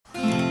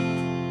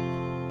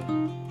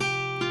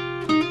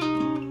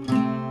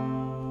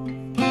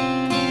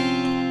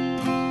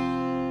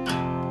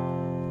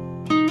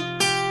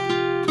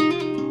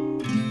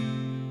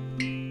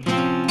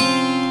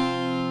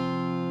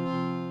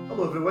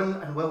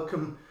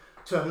welcome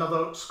to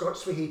another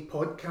Scotsway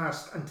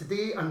podcast. And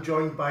today I'm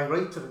joined by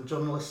writer and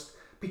journalist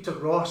Peter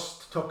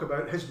Ross to talk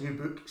about his new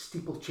book,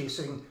 Steeple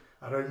Chasing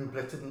Around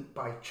Britain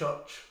by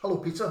Church. Hello,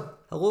 Peter.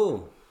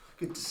 Hello.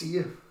 Good to see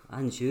you.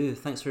 And you.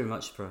 Thanks very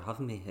much for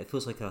having me. It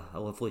feels like a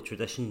lovely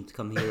tradition to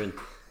come here and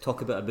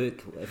talk about a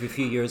book every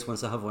few years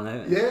once I have one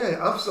out. Yeah,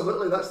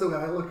 absolutely. That's the way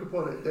I look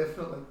upon it,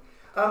 definitely.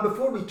 And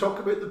before we talk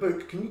about the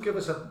book, can you give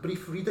us a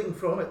brief reading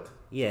from it?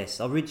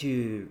 Yes, I'll read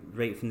you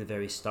right from the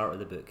very start of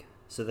the book.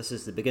 So this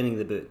is the beginning of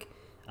the book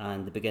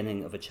and the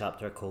beginning of a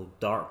chapter called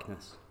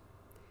Darkness.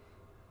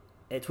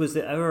 It was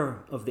the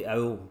hour of the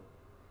owl,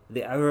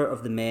 the hour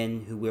of the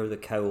men who wear the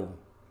cowl,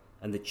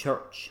 and the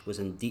church was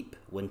in deep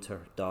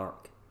winter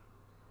dark.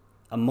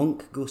 A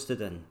monk ghosted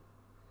in,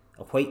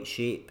 a white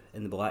shape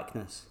in the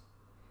blackness,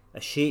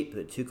 a shape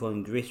that took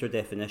on greater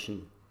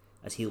definition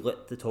as he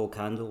lit the tall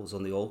candles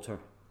on the altar.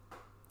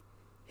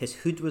 His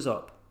hood was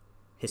up,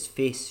 his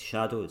face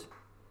shadowed,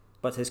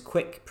 but his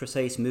quick,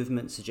 precise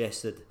movement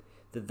suggested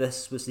that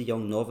this was the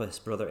young novice,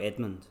 Brother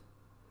Edmund.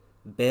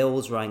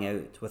 Bells rang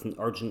out with an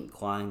urgent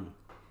clang,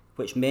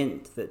 which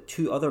meant that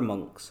two other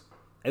monks,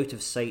 out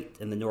of sight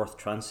in the north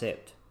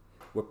transept,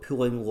 were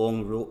pulling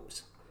long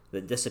ropes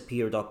that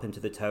disappeared up into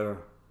the tower,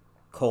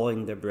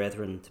 calling their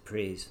brethren to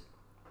praise.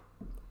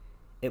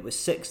 It was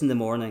 6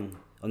 a.m.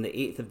 on the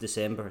 8th of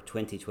December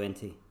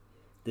 2020,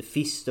 the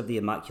feast of the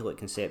Immaculate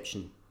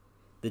Conception,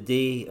 the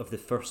day of the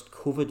first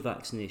COVID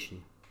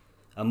vaccination,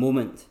 a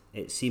moment,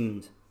 it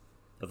seemed,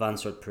 of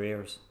answered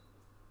prayers.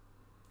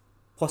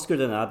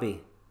 Ploskerdon Abbey,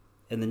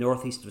 in the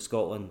northeast of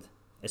Scotland,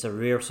 is a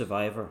rare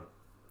survivor,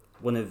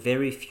 one of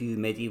very few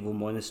medieval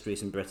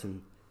monasteries in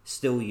Britain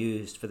still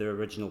used for their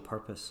original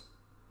purpose.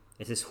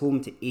 It is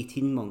home to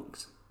 18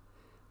 monks.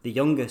 The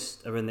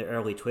youngest are in their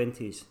early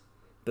 20s,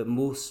 but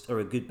most are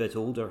a good bit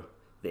older,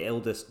 the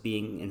eldest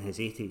being in his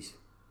 80s.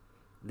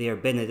 They are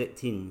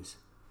Benedictines.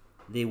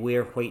 They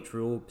wear white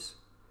robes.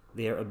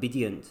 They are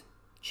obedient,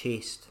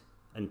 chaste,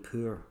 and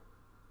poor.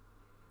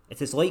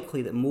 It is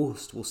likely that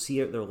most will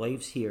see out their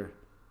lives here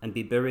and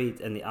be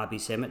buried in the Abbey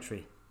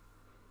cemetery.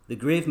 The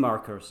grave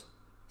markers,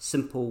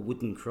 simple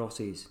wooden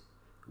crosses,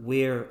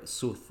 wear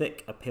so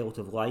thick a pelt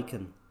of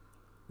lichen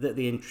that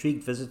the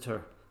intrigued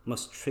visitor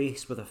must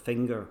trace with a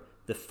finger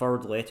the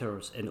furred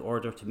letters in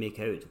order to make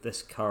out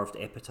this carved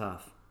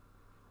epitaph.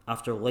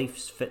 After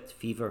life's fit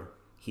fever,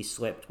 he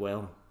slept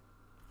well.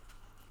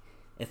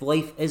 If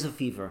life is a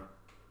fever,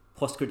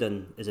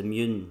 Ploskerdon is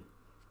immune,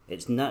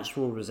 its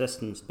natural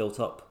resistance built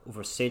up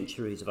over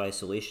centuries of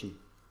isolation.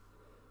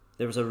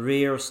 There is a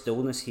rare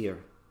stillness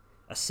here,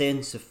 a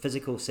sense of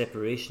physical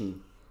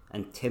separation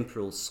and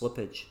temporal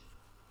slippage.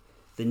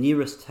 The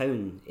nearest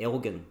town,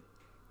 Elgin,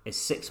 is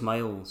 6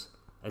 miles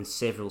and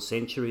several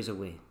centuries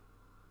away.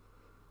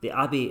 The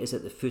abbey is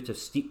at the foot of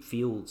steep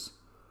fields,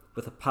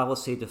 with a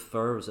palisade of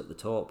firs at the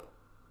top.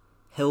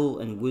 Hill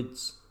and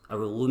woods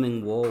are a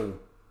looming wall,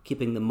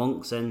 keeping the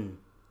monks in,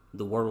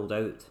 the world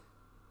out.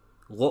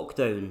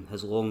 Lockdown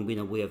has long been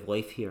a way of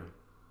life here.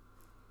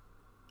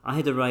 I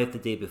had arrived the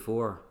day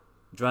before,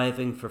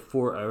 driving for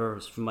 4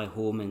 hours from my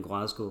home in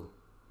Glasgow.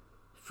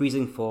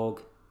 Freezing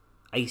fog,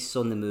 ice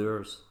on the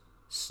moors,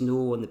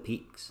 snow on the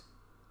peaks,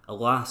 a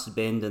last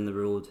bend in the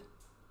road,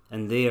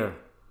 and there,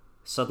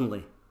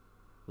 suddenly,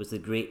 was the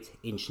great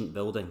ancient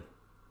building.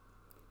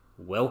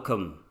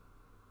 "Welcome,"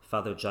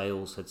 Father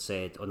Giles had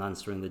said on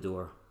answering the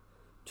door,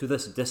 "to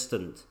this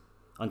distant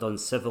and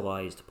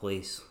uncivilised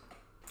place."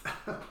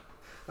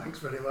 Thanks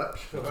very much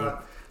for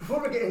that.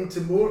 Before we get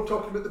into more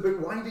talking about the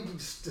book, why did you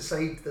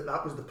decide that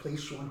that was the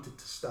place you wanted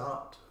to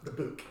start the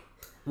book?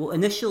 Well,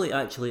 initially,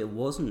 actually, it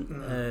wasn't.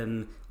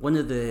 One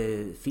of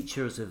the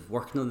features of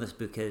working on this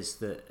book is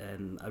that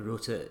I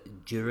wrote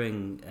it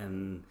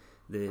during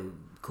the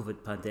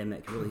COVID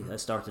pandemic. Really, I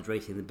started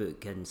writing the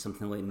book in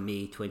something like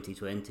May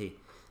 2020.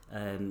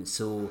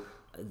 So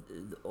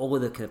all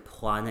of the kind of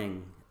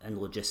planning and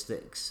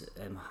logistics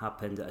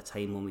happened at a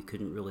time when we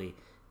couldn't really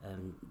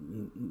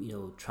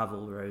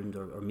travel around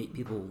or meet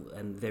people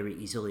very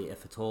easily,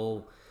 if at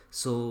all.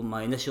 So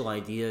my initial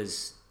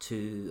ideas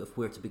of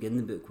where to begin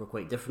the book were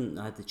quite different.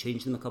 I had to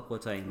change them a couple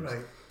of times.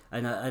 Right.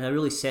 And I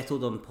really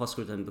settled on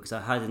Ploskerdon because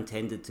I had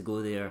intended to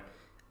go there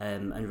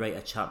and write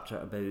a chapter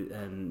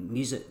about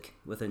music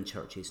within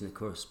churches. And of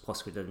course,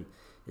 Ploskerdon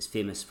is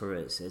famous for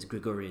its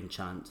Gregorian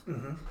chant.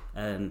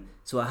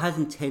 So I had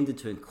intended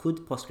to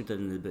include Ploskerdon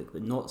in the book,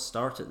 but not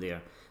start it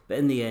there. But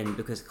in the end,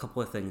 because a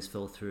couple of things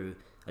fell through,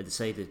 I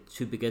decided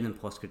to begin in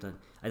Ploskerdon.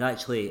 And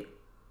actually,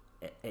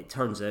 it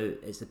turns out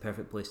it's the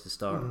perfect place to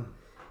start.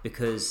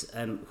 Because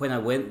when I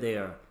went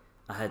there,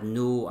 I had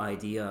no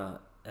idea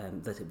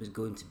that it was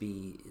going to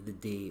be the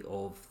day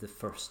of the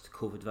first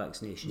COVID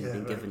vaccination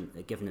being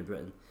given in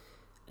Britain.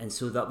 And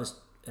so that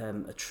was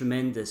a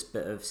tremendous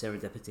bit of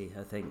serendipity,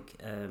 I think.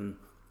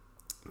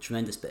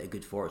 Tremendous bit of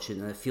good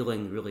fortune, and a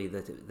feeling really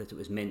that it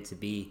was meant to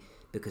be,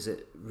 because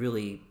it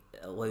really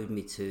allowed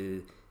me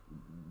to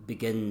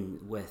begin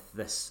with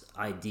this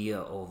idea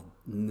of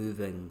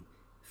moving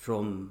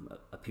from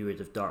a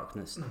period of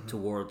darkness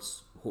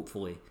towards,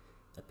 hopefully,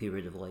 a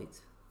period of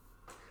light.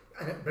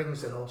 And it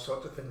brings in all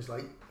sorts of things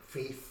like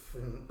faith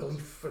and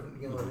belief,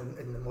 and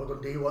in the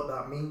modern day, what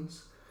that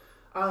means.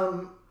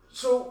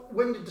 So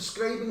when you're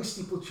describing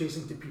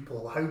steeplechasing to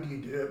people, how do you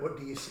do it? What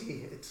do you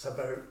say it's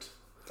about,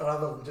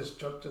 rather than just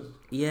churches?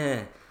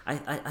 Yeah,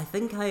 I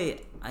think I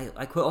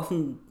quite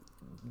often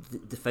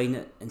define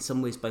it in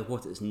some ways by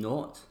what it's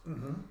not.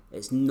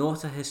 It's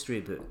not a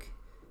history book.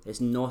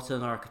 It's not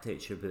an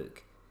architecture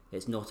book.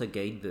 It's not a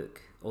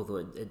guidebook, although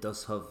it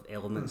does have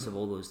elements of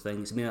all those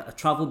things. I mean, a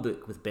travel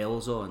book with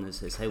bells on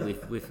is how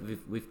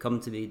we've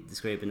come to be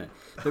describing it.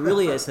 But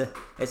really, it's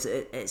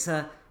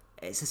a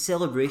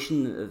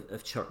celebration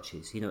of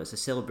churches. It's a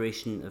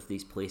celebration of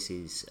these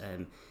places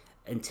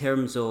in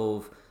terms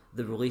of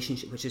the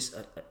relationship, which is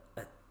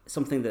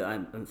something that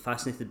I'm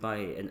fascinated by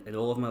in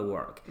all of my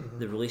work.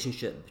 The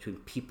relationship between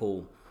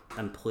people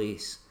and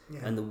place,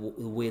 and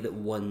the way that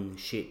one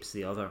shapes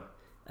the other.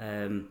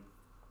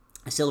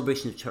 A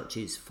celebration of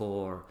churches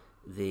for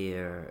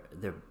their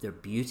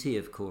beauty,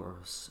 of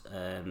course,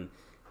 and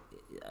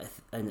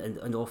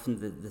often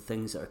the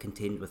things that are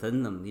contained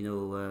within them.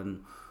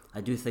 I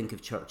do think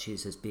of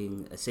churches as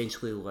being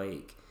essentially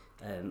like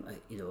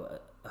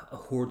a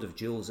hoard of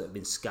jewels that have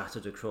been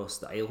scattered across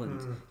the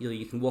island.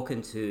 You can walk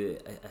into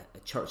a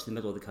church in the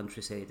middle of the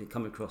countryside and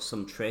come across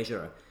some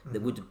treasure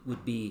that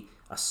would be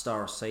a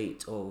star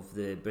site of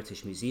the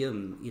British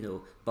Museum,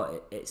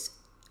 but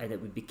it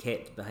would be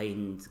kept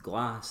behind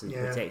glass and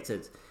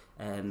protected.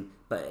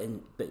 But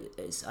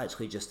it's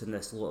actually just in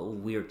this little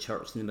weird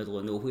church in the middle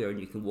of nowhere, and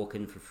you can walk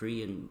in for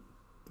free and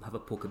have a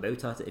poke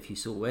about at it if you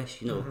so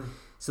wish.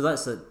 So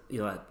that's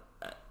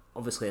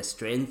obviously a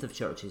strength of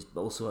churches,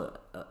 but also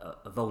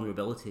a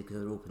vulnerability, because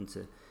they're open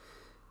to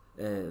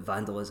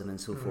vandalism and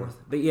so forth.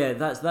 But yeah,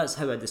 that's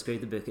how I describe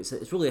the book.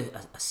 It's really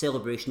a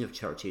celebration of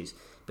churches,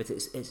 but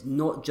it's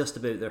not just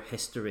about their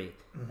history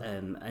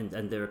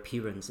and their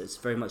appearance. It's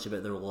very much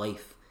about their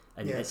life.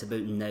 And it's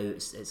about now.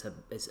 It's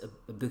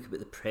a book about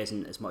the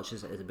present as much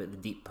as it is about the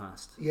deep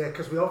past. Yeah,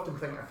 because we often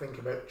think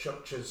about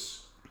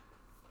churches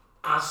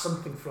as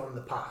something from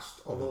the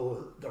past,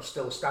 although they're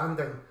still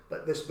standing.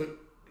 But this book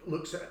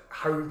looks at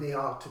how they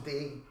are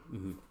today,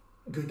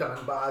 good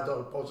and bad,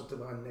 or positive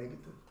and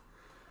negative.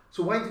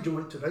 So why did you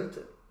want to write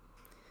it?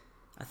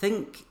 I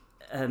think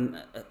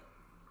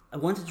I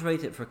wanted to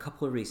write it for a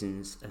couple of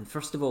reasons. And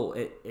first of all,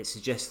 it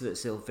suggested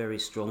itself very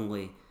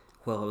strongly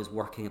while I was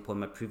working upon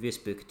my previous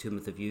book, Tomb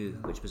with a View,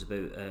 which was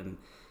about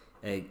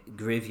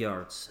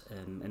graveyards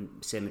and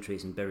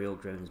cemeteries and burial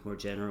grounds more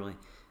generally.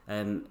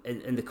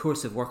 In the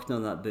course of working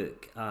on that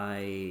book,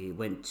 I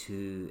went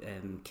to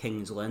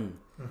King's Lynn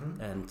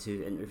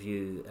to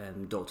interview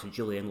Dr.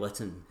 Julian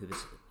Litton,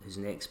 who's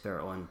an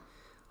expert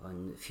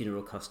on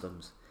funeral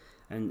customs.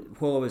 And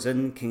while I was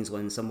in King's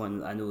Lynn,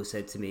 someone I know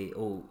said to me,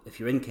 "Oh, if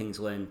you're in King's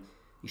Lynn,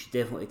 you should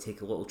definitely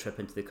take a little trip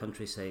into the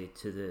countryside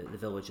to the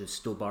village of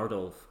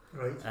Stobardolph,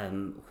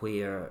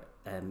 where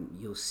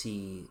you'll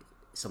see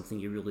something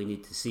you really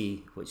need to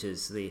see, which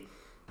is the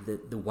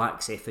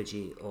wax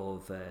effigy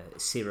of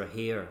Sarah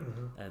Hare,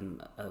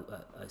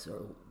 a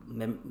sort of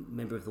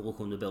member of the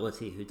local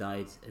nobility who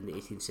died in the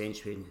 18th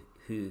century and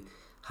who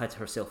had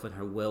herself in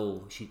her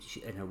will.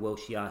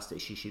 She asked that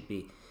she should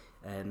be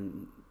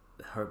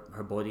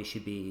her body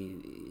should be,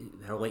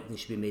 her likeness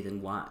should be made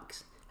in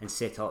wax and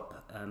set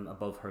up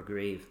above her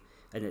grave.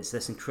 And it's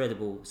this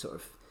incredible sort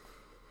of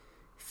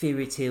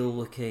fairy tale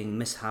looking,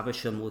 Miss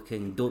Havisham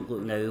looking, Don't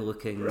Look Now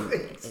looking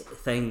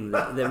thing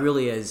that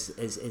really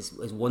is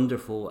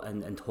wonderful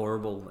and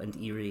horrible and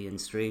eerie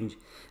and strange.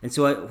 And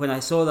so when I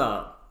saw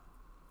that,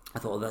 I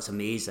thought, oh, that's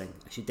amazing.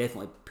 I should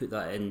definitely put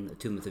that in A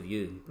Tomb with a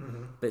View.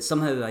 But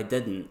somehow I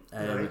didn't.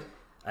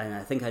 And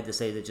I think I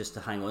decided just to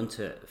hang on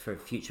to it for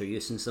future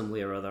use in some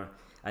way or other.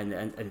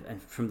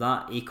 And from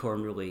that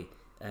acorn, really,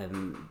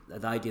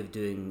 the idea of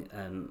doing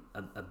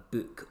a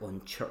book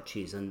on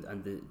churches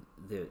and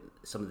the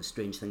some of the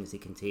strange things they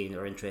contain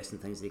or interesting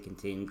things they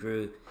contain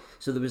grew.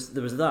 So there was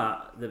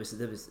that. There was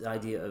the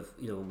idea of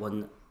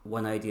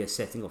one idea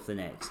setting off the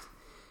next,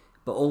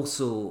 but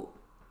also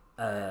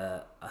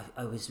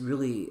I was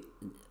really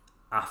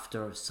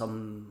after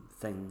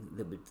something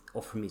that would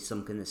offer me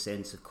some kind of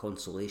sense of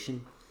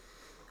consolation.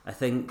 I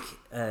think,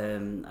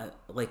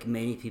 like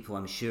many people,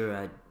 I'm sure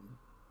I'd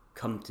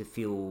come to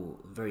feel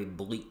very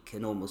bleak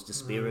and almost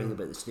despairing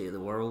about the state of the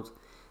world.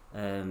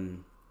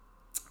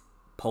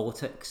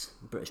 Politics,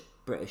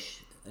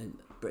 British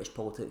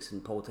politics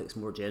and politics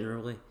more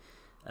generally.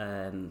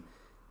 The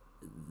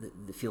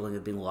feeling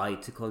of being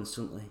lied to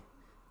constantly,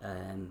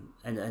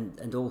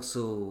 and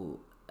also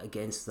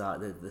against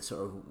that the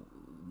sort of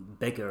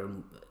bigger,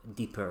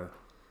 deeper,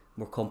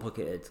 more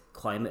complicated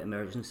climate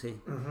emergency.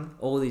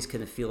 All of these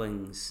kind of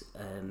feelings,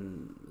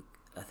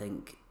 I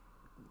think,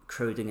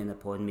 crowding in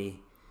upon me,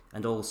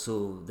 and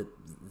also the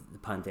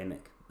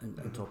pandemic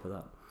on top of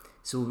that.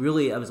 So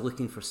really, I was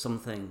looking for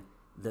something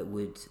that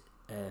would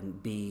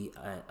be,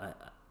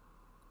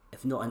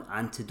 if not an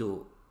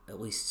antidote, at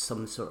least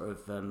some sort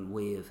of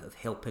way of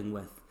helping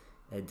with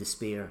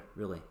despair,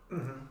 really.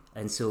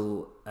 And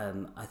so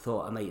I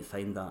thought I might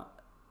find that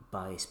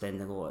by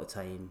spending a lot of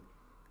time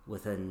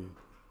within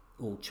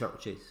old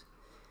churches.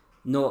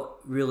 Not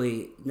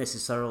really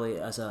necessarily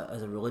as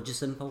a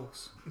religious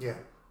impulse,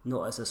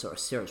 not as a sort of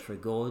search for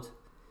God,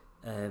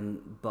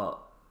 but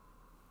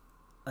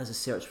as a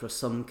search for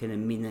some kind of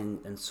meaning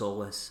and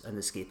solace and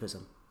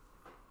escapism.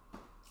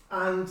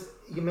 And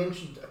you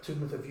mentioned A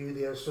Tomb with a View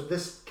there, so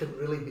this can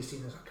really be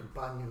seen as a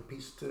companion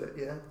piece to it,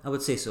 yeah? I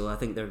would say so. I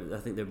think they're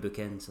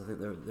bookends. I think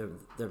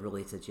they're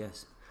related,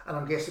 yes. And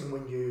I'm guessing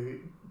when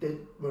you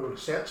were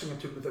researching A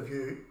Tomb with a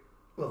View,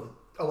 well,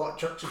 a lot of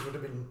churches would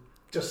have been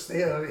just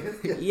there.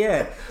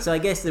 Yeah, so I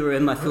guess they were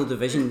in my field of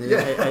vision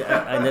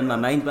and in my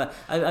mind, but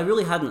I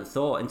really hadn't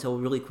thought until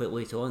really quite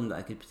late on that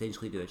I could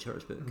potentially do a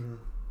church book. Mm.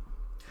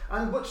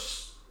 And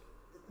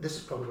this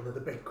is probably one of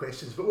the big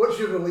questions, but what's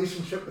your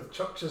relationship with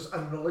churches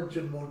and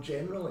religion more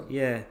generally?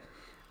 Yeah,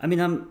 I mean,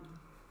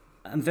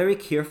 I'm very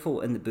careful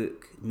in the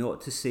book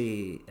not to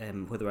say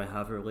whether I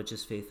have a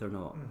religious faith or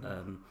not,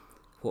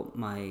 what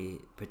my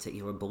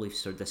particular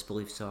beliefs or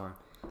disbeliefs are.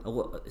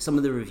 Some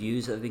of the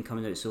reviews that have been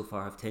coming out so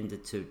far have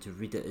tended to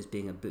read it as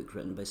being a book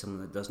written by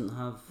someone that doesn't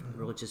have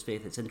religious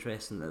faith. It's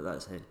interesting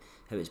that's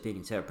how it's being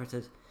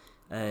interpreted.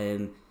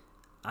 And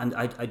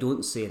I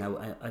don't say,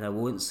 and I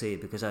won't say,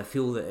 because I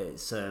feel that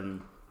it's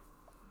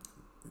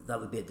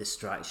that would be a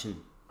distraction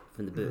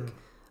from the book.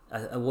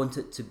 I want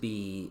it to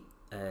be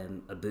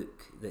a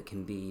book that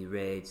can be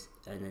read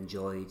and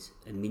enjoyed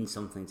and mean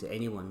something to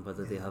anyone,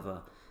 whether they have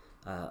a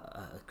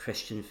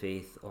Christian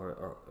faith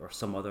or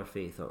some other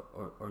faith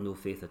or no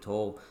faith at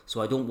all.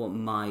 So I don't want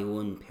my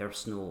own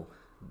personal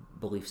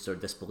beliefs or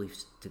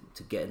disbeliefs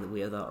to get in the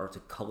way of that or to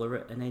colour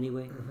it in any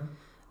way.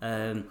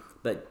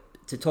 But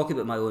to talk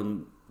about my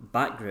own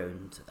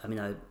background, I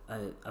mean,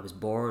 I was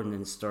born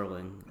in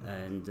Stirling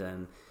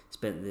and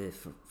spent the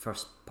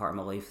first part of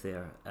my life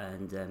there,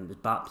 and was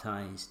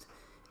baptised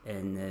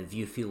in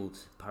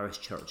Viewfield Parish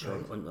Church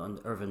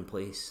on Irvine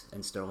Place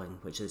in Stirling,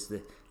 which is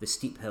the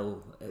steep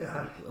hill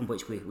on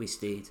which we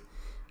stayed.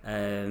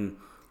 And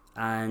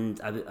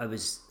I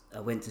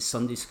went to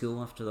Sunday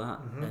school after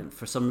that, and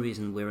for some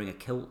reason wearing a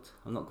kilt.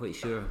 I'm not quite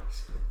sure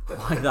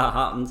why that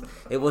happened.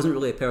 It wasn't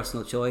really a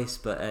personal choice,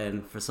 but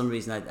for some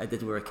reason I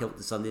did wear a kilt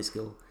to Sunday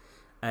school.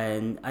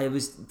 And I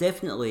was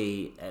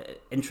definitely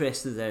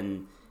interested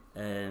in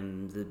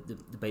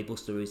the Bible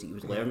stories that you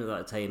would learn at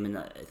that time,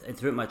 and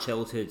throughout my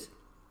childhood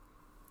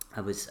I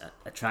was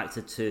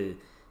attracted to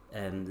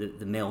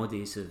the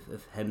melodies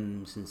of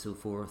hymns and so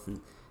forth,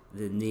 and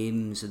the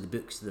names of the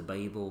books of the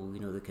Bible,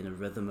 the kind of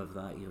rhythm of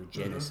that,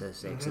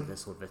 Genesis,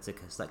 Exodus,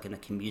 Leviticus, that kind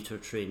of commuter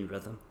train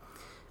rhythm.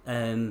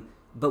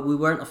 But we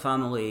weren't a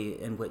family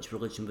in which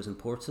religion was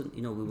important.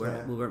 We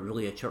weren't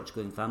really a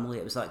church-going family.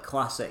 It was that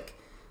classic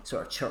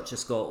sort of Church of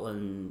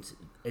Scotland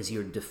is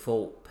your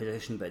default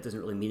position, but it doesn't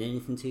really mean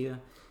anything to you.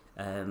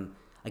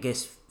 I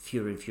guess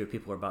fewer and fewer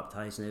people are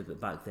baptised now, but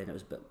back then it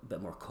was a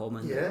bit more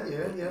common.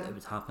 It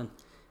would happen,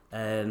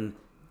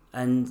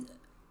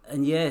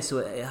 so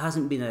it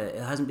hasn't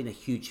been a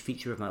huge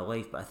feature of my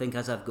life. But I think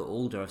as I've got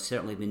older, I've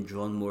certainly been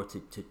drawn more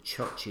to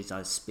churches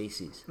as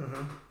spaces.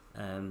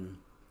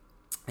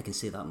 I can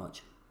say that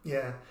much.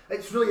 Yeah,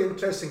 it's really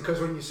interesting because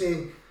when you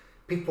say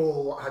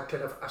people had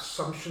kind of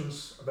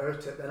assumptions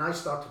about it, then I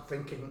started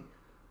thinking,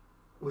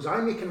 was I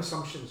making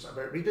assumptions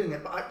about reading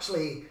it? But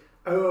actually,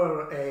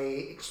 our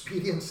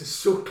experience is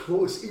so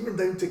close, even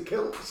down to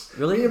kilts.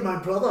 Really? Me and my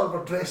brother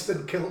were dressed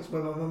in kilts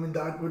with my mum and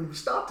dad when we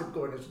started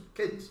going as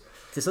kids.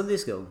 To Sunday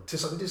school? To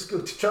Sunday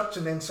school, to church,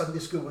 and then Sunday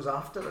school was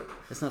after it.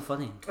 It's not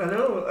funny. I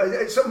know,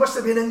 it must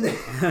have been in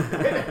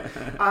there.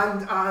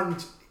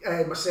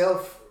 and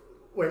myself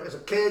went as a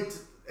kid,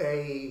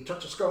 a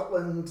Church of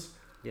Scotland,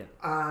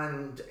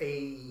 and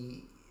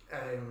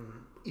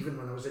even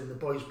when I was in the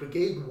Boys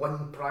Brigade,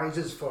 won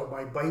prizes for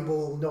my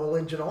Bible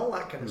knowledge and all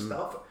that kind of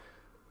stuff.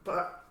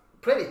 But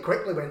pretty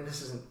quickly went,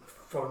 this isn't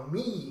for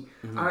me.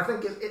 And I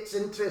think it's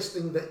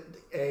interesting that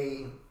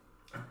I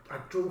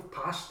drove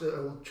past the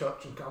old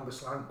church in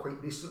Cambuslang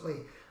quite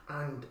recently,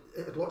 and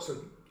it had lots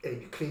of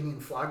Ukrainian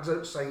flags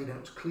outside, and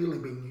it's clearly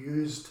being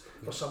used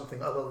for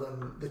something other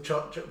than the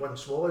church it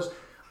once was.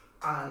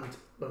 And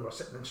when we're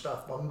sitting in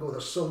Strathbungo,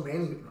 there's so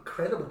many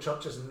incredible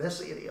churches in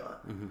this area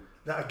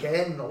that,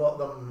 again, a lot of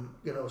them,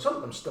 some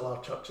of them still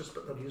are churches,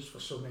 but they're used for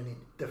so many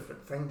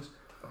different things.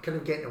 I'm kind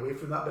of getting away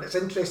from that, but it's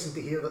interesting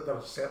to hear that there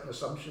are certain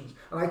assumptions,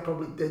 and I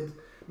probably did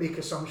make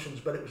assumptions,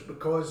 but it was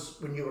because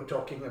when you were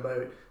talking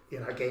about,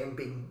 again,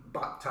 being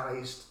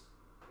baptised,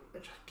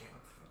 which again,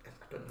 I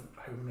don't know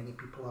how many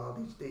people are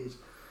these days,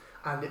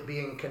 and it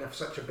being kind of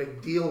such a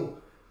big deal,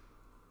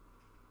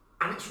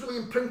 and it's really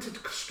imprinted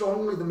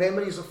strongly, the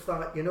memories of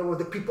that,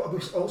 the people,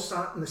 we all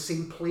sat in the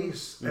same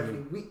place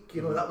every week,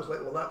 that was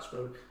like, well, that's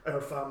where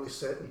our family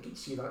sat, and you could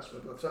see that's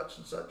where such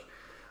and such.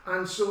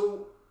 And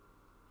so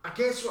I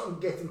guess what I'm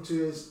getting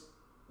to is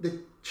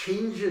the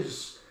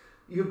changes.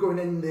 You're going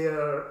in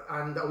there,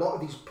 and a lot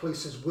of these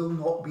places will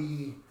not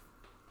be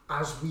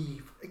as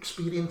we've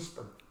experienced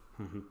them.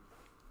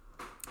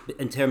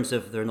 In terms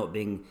of they're not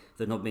being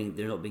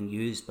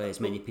used by as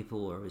many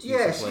people or as used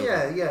Yes, as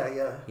widely.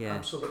 yeah,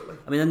 absolutely.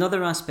 I mean,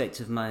 another aspect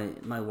of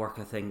my work,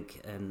 I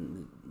think,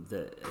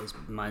 that has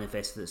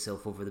manifested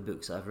itself over the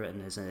books that I've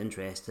written is an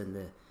interest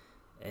in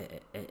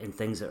in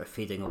things that are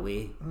fading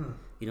away.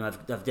 You know,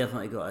 I've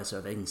definitely got a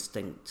sort of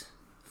instinct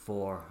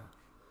for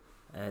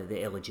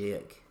the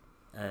elegiac.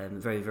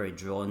 Very, very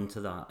drawn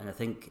to that, and I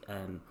think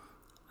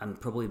I'm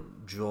probably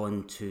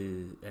drawn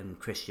to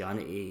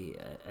Christianity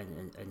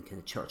and kind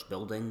of church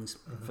buildings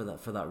for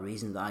that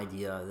reason. The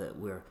idea that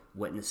we're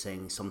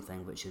witnessing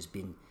something which has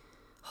been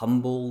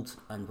humbled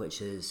and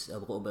which is a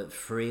little bit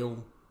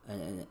frail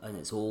and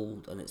it's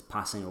old and it's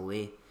passing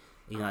away.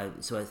 You know,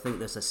 so I think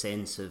there's a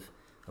sense of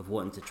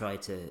wanting to try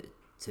to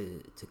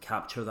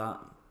capture that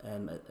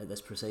at this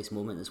precise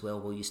moment as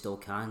well. While you still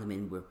can. I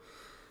mean, we've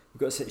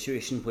got a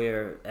situation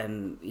where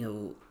you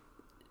know,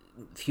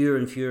 fewer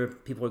and fewer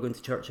people are going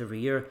to church every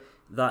year.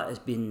 That has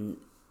been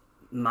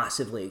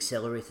massively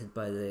accelerated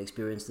by the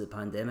experience of the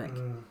pandemic.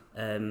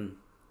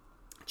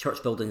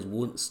 Church buildings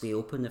won't stay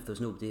open if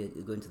there's nobody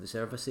going to the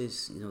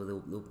services. You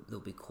know, they'll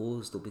be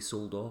closed. They'll be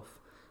sold off.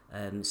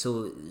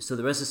 So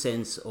there is a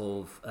sense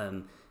of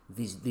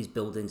these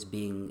buildings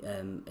being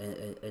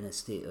in a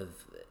state of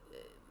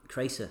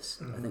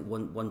crisis. I think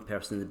one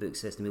person in the book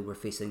says to me, "We're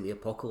facing the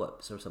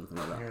apocalypse" or something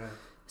like that. Yeah.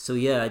 So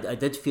yeah, I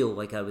did feel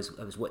like I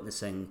was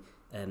witnessing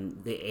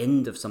the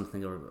end of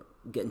something, or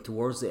getting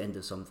towards the end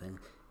of something.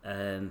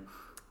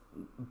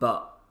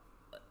 But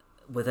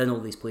within all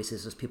these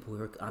places, there's people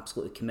who are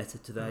absolutely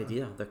committed to the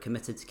idea. They're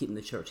committed to keeping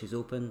the churches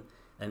open,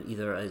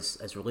 either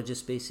as religious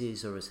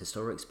spaces or as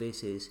historic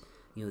spaces.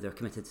 You know, they're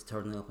committed to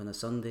turning up on a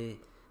Sunday.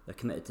 They're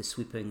committed to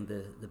sweeping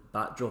the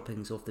bat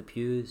droppings off the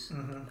pews.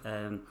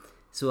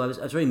 So I was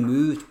very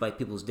moved by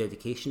people's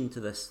dedication to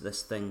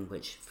this thing,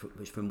 which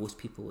for most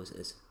people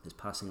is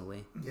passing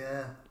away.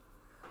 Yeah,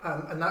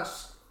 and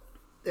that's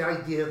the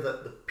idea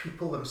that the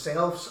people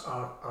themselves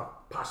are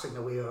passing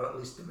away, or at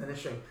least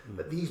diminishing.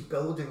 But these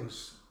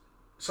buildings,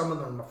 some of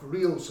them of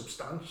real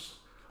substance,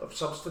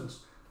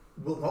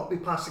 will not be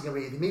passing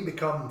away. They may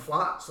become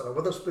flats or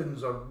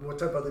Witherspoons or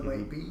whatever they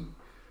might be.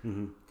 I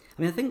mean,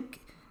 I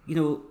think, you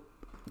know,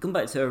 going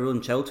back to our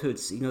own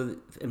childhoods, you know,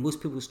 in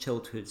most people's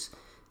childhoods,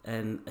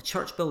 a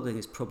church building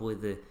is probably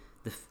the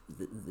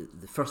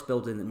first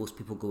building that most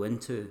people go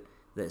into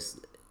that's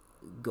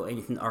got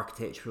anything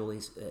architecturally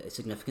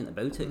significant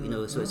about it. You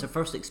know, so it's a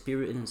first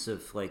experience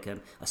of like a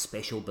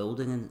special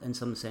building in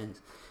some sense,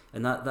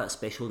 and that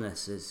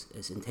specialness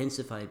is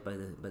intensified by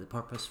the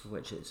purpose for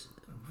which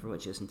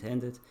it's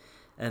intended.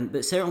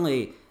 But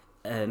certainly,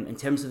 in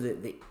terms of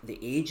the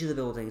age of the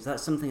buildings,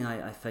 that's something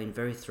I find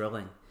very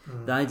thrilling.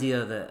 The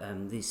idea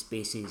that these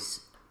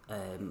spaces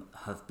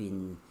have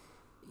been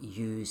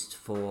used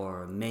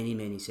for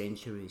many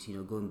centuries, you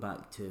know, going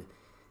back to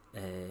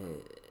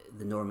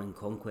the Norman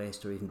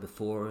conquest or even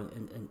before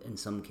in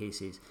some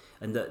cases,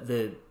 and that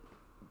the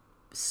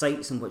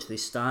sites in which they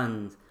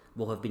stand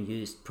will have been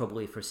used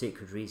probably for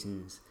sacred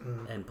reasons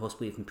and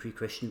possibly even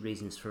pre-Christian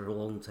reasons for a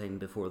long time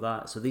before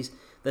that. So this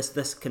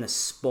kind of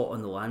spot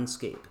on the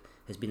landscape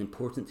has been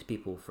important to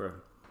people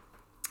for,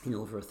 you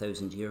know, over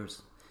 1,000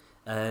 years.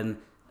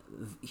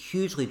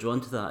 Hugely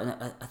drawn to that,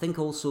 and I think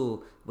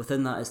also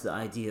within that is the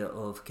idea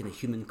of kind of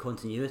human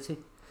continuity.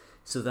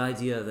 So the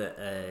idea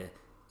that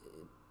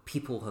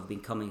people have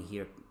been coming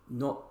here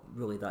not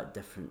really that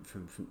different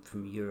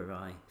from you or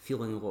I,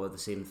 feeling a lot of the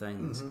same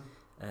things.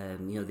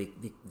 You know,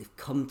 they've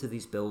come to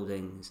these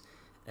buildings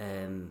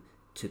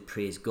to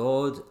praise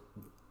God,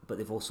 but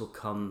they've also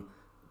come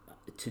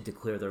to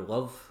declare their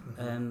love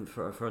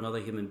for another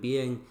human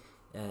being.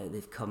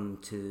 They've come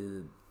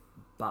to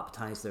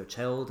baptize their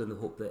child in the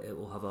hope that it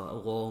will have a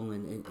long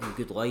and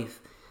good life.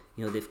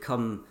 You know, they've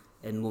come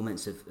in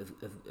moments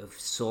of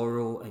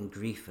sorrow and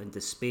grief and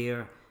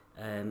despair,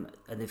 and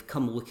they've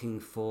come looking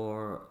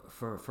for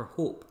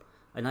hope.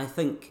 And I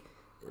think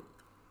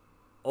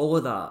all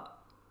of that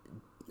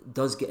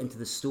does get into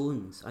the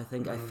stones. I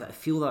think I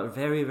feel that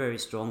very, very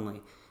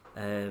strongly,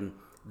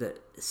 that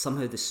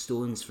somehow the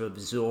stones have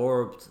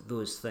absorbed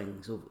those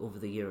things over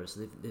the years.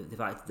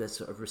 They've acted as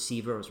sort of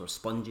receivers or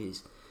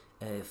sponges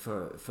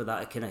for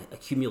that kind of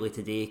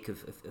accumulated ache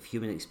of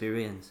human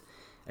experience,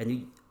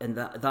 and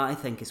that I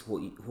think is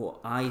what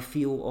I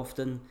feel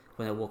often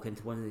when I walk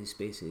into one of these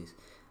spaces.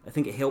 I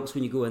think it helps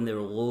when you go in there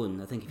alone.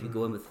 I think if you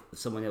go in with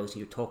someone else and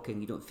you're talking,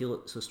 you don't feel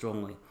it so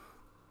strongly.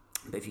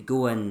 But if you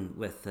go in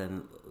with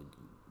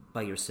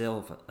by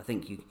yourself, I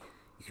think you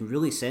can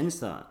really sense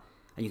that,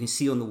 and you can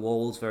see on the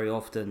walls very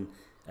often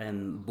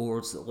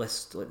boards that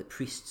list like the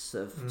priests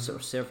that have sort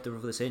of served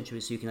over the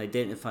centuries, so you can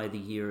identify the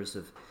years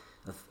of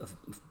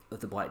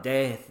the Black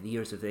Death, the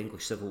years of the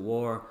English Civil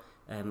War,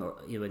 or,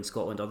 you know, in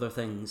Scotland, other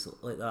things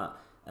like that,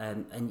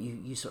 and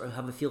you sort of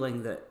have a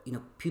feeling that, you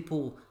know,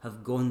 people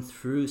have gone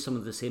through some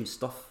of the same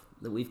stuff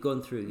that we've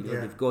gone through. You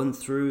know, they've gone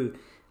through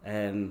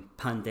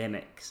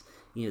pandemics.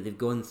 You know, they've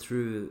gone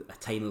through a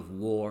time of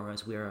war,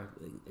 as we're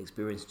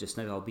experiencing just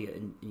now, albeit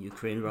in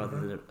Ukraine rather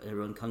than in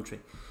our own country.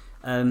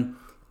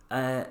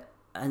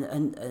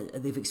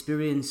 they've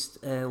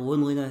experienced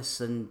loneliness,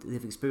 and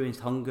they've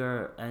experienced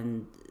hunger,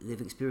 and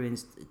they've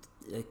experienced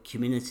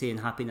community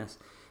and happiness,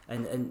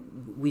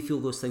 and we feel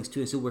those things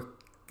too, and so we're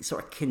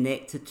sort of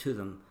connected to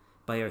them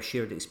by our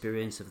shared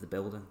experience of the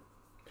building.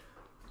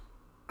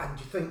 And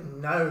do you think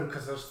now,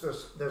 because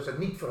there's a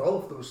need for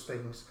all of those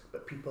things,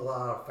 but people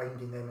are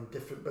finding them in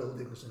different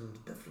buildings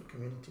and different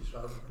communities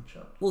rather than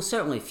church? Well,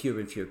 certainly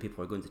fewer and fewer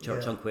people are going to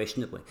church,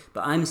 unquestionably.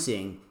 But I'm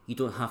saying you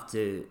don't have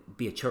to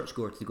be a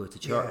churchgoer to go to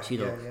church.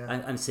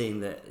 I'm saying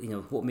that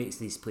what makes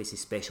these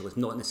places special is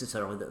not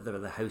necessarily that they're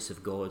the house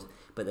of God,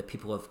 but that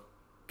people have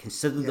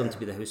considered them to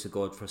be the house of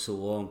God for so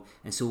long.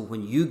 And so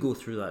when you go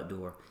through that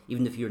door,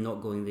 even if you're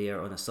not going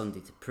there on a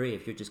Sunday to pray,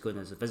 if you're just going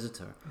as a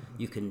visitor,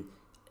 you can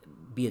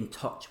be in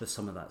touch with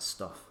some of that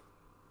stuff.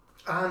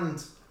 And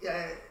do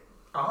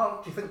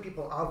you think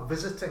people are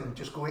visiting,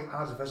 just going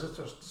as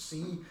visitors to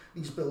see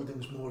these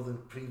buildings more than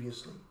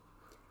previously?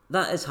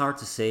 That is hard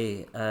to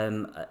say.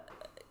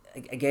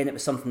 Again, it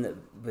was something that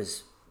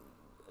was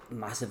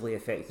massively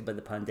affected by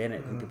the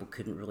pandemic when people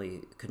couldn't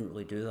really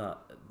do that.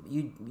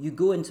 You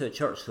go into a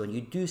church though, and you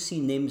do see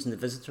names in the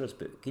visitors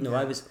book.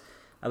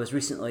 I was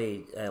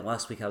recently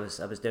last week I was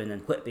down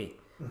in Whitby,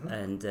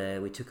 and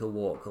we took a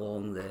walk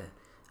along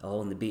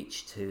the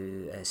beach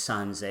to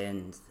Sands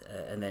End,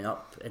 and then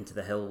up into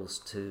the hills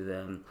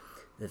to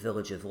the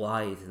village of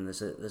Lythe. And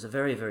there's a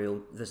very, very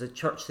old, there's a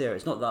church there.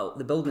 It's not that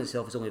the building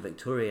itself is only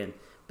Victorian,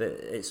 but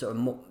it's sort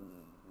of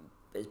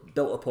it's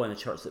built upon a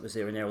church that was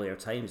there in earlier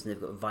times, and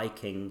they've got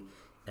Viking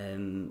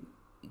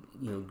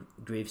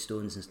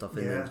gravestones and stuff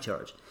in the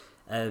church,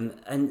 and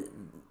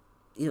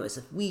it's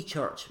a wee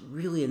church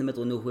really in the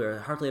middle of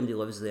nowhere. Hardly anybody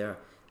lives there.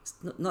 It's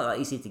not that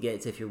easy to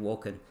get to if you're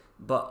walking,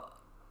 but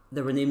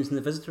there were names in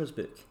the visitors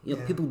book.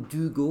 People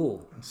do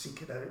go and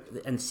seek it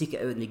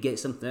out, and they get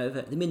something out of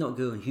it. They may not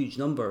go in huge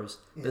numbers,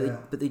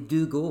 but they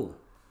do go.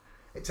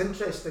 It's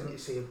interesting you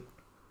say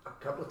a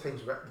couple of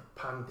times about the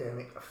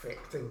pandemic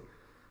affecting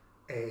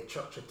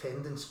church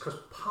attendance, because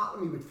part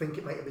of me would think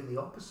it might have been the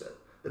opposite,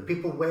 that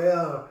people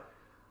were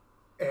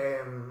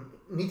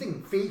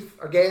needing faith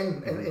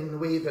again in the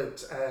way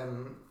that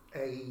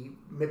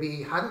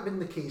maybe hadn't been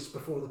the case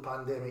before the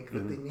pandemic,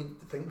 that they need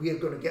to think we are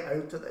going to get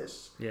out of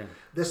this.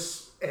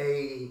 This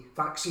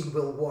vaccine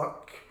will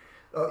work.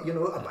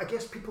 I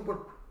guess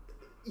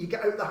you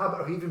get out the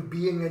habit of even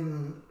being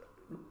in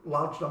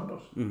large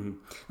numbers.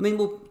 I mean,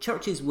 well,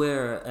 churches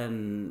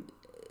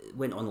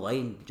went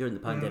online during the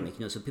pandemic,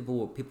 so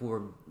people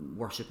were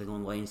worshipping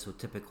online. So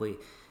typically,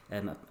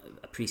 a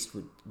priest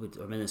would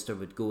or minister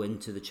would go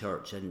into the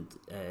church and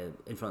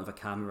in front of a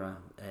camera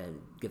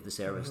give the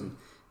service, and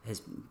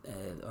his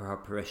or her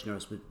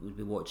parishioners would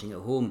be watching at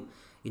home.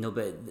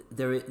 But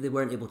they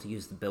weren't able to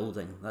use the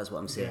building. That's what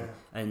I'm saying.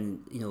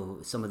 And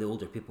some of the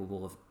older people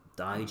will have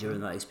died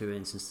during that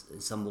experience,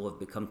 and some will have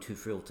become too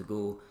frail to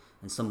go,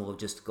 and some will have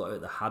just got out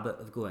of the habit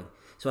of going.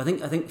 So I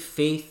think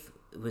faith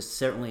was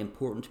certainly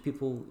important to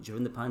people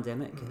during the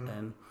pandemic,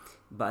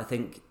 but I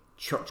think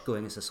church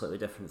going is a slightly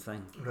different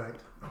thing. Right.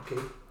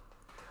 Okay.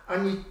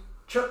 And the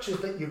churches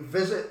that you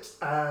visit,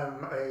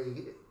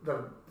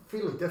 they're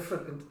fairly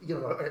different.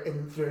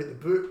 In throughout the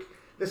book.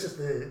 This is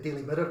the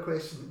Daily Mirror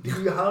question.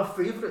 Do you have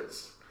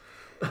favourites?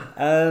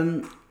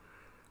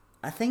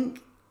 I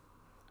think.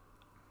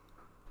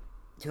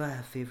 Do I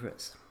have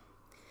favourites?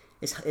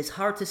 It's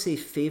hard to say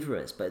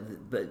favourites, but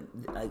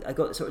I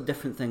got sort of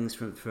different things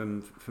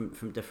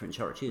from different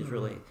churches,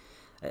 really.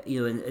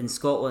 In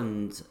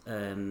Scotland,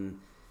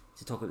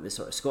 to talk about the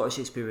sort of Scottish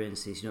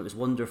experiences, it was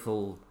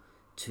wonderful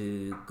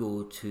to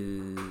go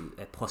to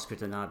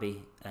Pluskerton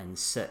Abbey and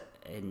sit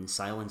in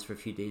silence for a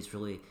few days,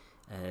 really,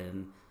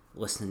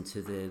 listening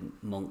to the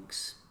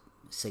monks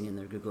singing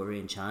their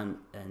Gregorian chant,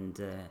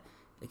 and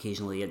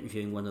occasionally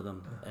interviewing one of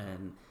them.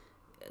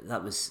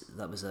 That was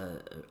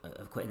a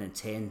quite an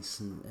intense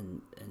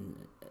and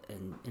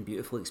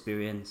beautiful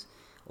experience.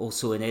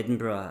 Also in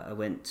Edinburgh, I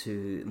went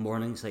to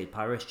Morningside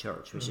Parish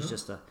Church, which is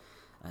just a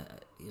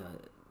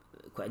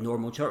quite a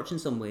normal church in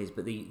some ways,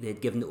 but they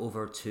had given it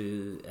over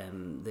to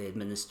the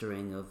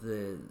administering of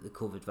the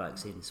COVID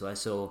vaccine. So I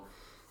saw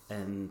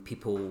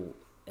people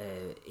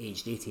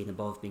aged 18 and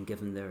above being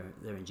given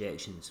their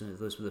injections. So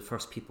those were the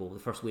first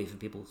wave of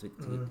people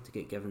to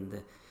get given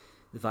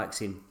the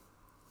vaccine.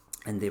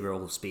 And they were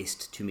all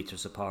spaced 2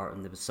 meters apart,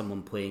 and there was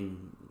someone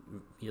playing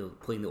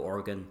the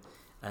organ,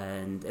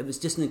 and it was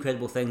just an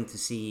incredible thing to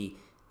see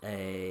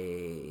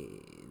the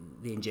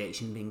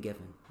injection being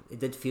given. It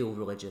did feel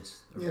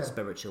religious or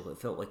spiritual. It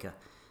felt like a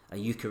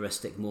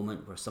Eucharistic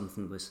moment where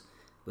something was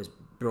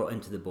brought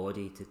into the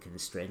body to kind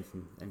of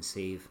strengthen and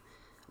save.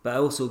 But I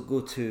also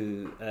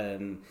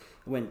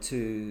went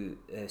to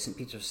St.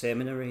 Peter's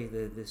Seminary,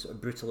 the sort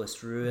of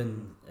brutalist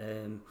ruin.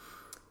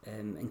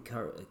 In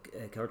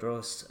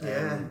Cardross,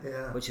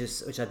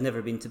 which I'd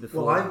never been to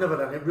before. Well, I've never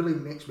done it. It really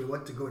makes me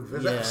want to go and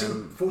visit. I've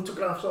seen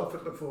photographs of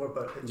it before,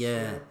 but it's,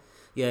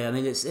 Yeah, I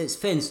mean it's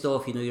fenced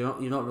off. You know,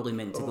 you're not really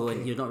meant to go in.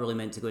 Okay. You're not really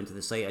meant to go into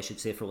the site, I should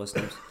say, for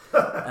listeners.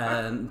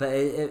 But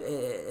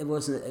it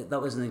wasn't.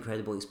 That was an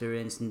incredible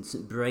experience. And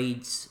St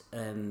Bride's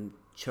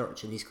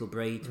church in East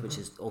Kilbride, which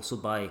is also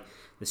by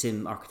the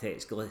same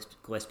architects,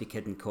 Gillespie,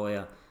 Kidd and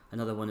Coya.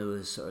 Another one of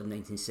those sort of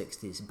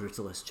 1960s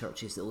brutalist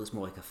churches that looks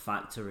more like a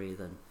factory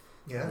than.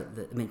 Yeah.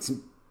 I mean,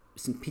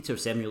 St Peter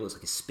Seminary looks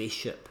like a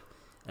spaceship.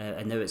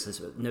 And now it's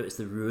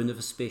the ruin of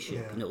a spaceship,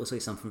 Yeah. and it looks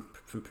like something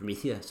from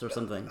Prometheus or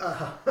something.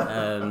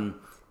 Uh-huh.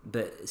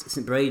 But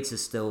St Bride's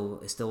is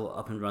still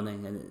up and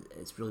running, and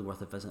it's really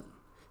worth a visit.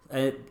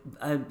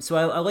 So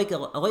I like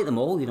them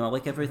all. You know, I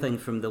like everything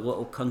from the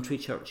little country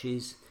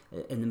churches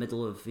in the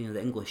middle of the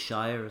English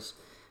shires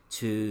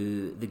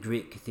to the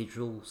great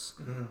cathedrals.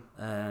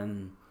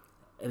 Mm-hmm.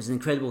 It was an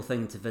incredible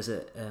thing to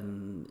visit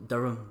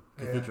Durham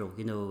Cathedral.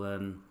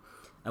 Yeah.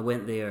 I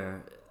went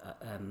there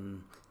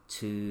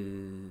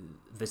to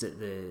visit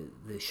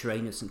the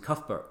shrine of St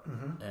Cuthbert,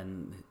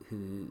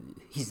 who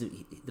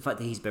the fact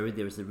that he's buried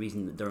there is the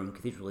reason that Durham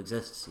Cathedral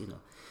exists.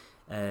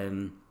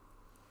 And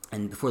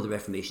before the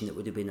Reformation, it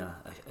would have been a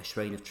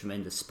shrine of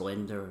tremendous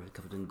splendour,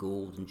 covered in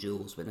gold and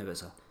jewels. But now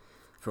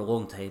for a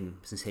long time,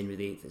 since Henry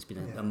VIII, it's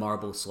been a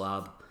marble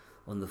slab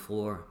on the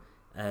floor.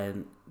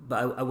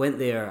 But I went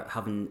there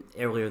having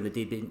earlier in the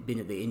day been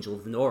at the Angel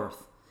of the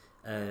North,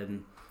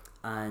 and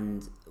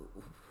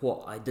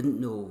what I didn't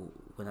know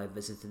when I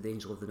visited the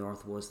Angel of the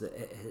North was that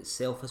it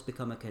itself has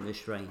become a kind of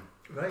shrine.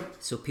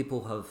 Right. So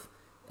people have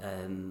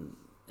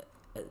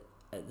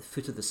at the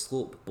foot of the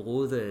slope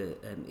below the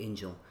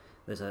Angel,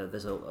 there's a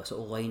sort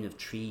of line of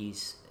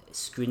trees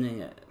screening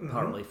it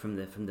partly from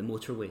the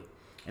motorway,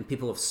 and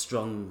people have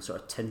strung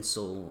sort of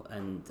tinsel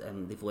and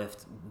they've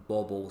left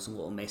baubles and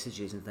little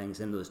messages and things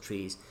in those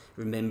trees,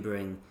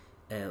 remembering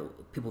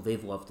people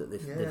they've loved that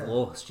they've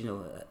lost.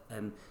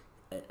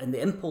 And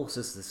the impulse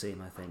is the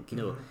same, I think.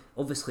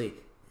 Obviously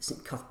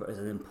St Cuthbert is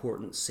an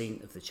important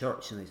saint of the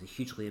church and he's a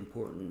hugely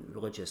important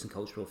religious and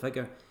cultural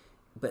figure,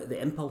 but the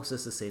impulse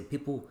is the same.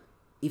 People,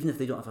 even if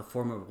they don't have a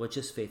formal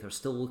religious faith, are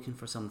still looking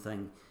for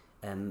something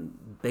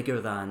bigger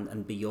than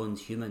and beyond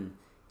human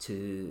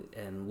to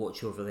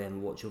watch over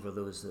them, watch over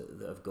those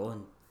that have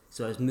gone.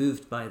 So I was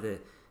moved by the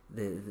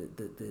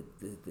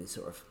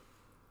sort of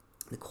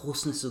the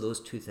closeness of those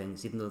two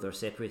things, even though they're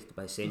separated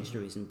by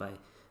centuries and by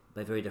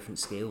very different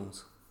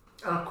scales.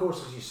 And of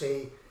course, as you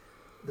say,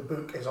 the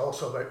book is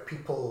also about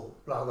people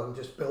rather than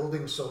just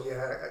buildings. So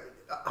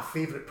a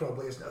favourite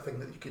probably isn't a thing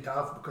that you could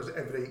have, because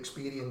every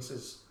experience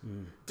is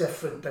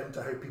different down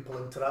to how people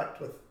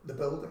interact with the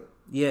building.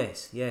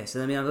 Yes,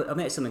 and I mean, I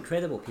met some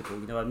incredible people.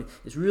 I mean,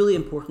 it's really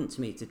important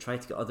to me to try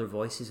to get other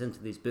voices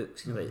into these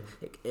books.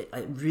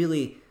 I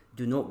really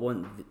do not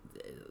want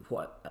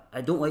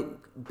I don't like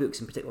books,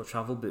 in particular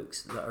travel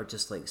books, that are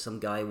just like some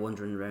guy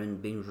wandering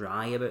around being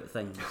wry about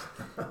things.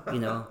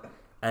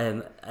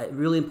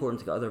 Really important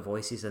to get other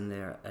voices in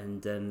there,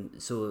 and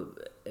so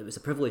it was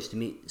a privilege to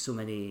meet so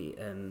many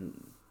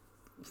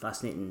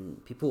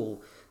fascinating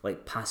people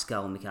like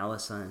Pascal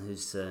McAllisan,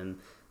 who's the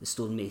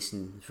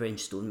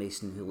French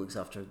stonemason who looks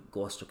after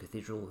Gloucester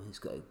Cathedral. He's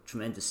got a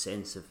tremendous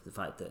sense of the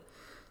fact that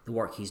the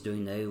work he's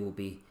doing now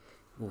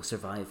will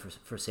survive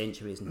for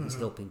centuries, and he's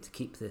helping to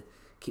keep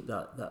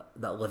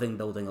that living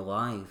building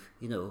alive.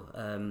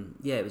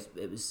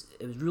 It was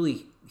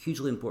really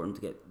hugely important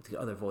to get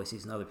other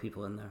voices and other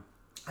people in there.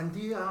 And do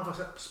you have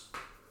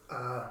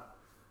a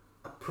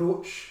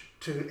approach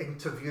to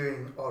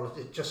interviewing, or does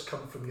it just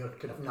come from your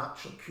kind of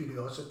natural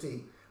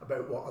curiosity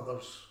about what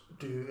others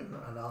do and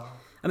are?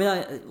 I mean,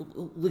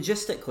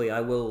 logistically,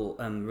 I will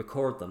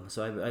record them.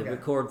 So I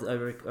record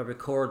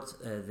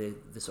the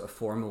sort of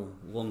formal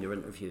longer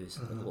interviews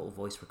in a little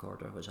voice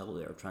recorder, which I will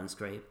later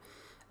transcribe.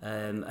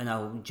 And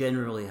I'll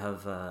generally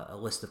have a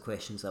list of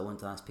questions that I want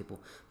to ask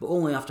people, but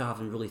only after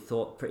having really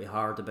thought pretty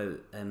hard about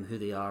who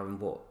they are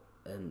and what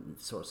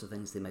sorts of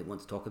things they might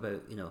want to talk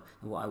about, and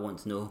what I want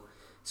to know.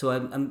 So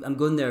I'm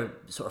going there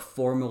sort of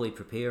formally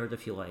prepared,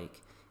 if you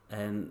like.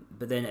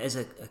 But then it is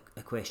a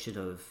question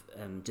of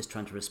just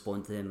trying to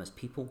respond to them as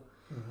people,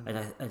 and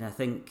I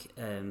think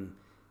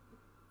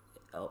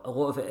a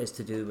lot of it is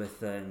to do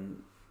with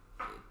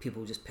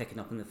people just picking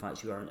up on the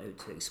fact you aren't out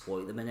to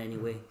exploit them in any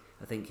way.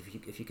 I think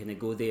if you kind of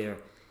go there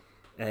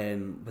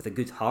with a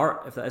good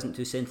heart, if that isn't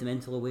too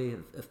sentimental a way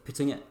of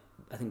putting it,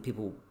 I think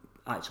people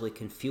actually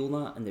can feel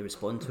that and they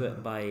respond to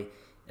it by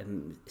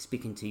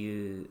speaking to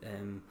you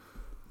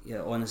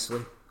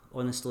honestly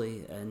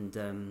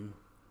and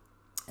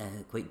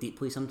quite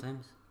deeply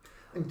sometimes.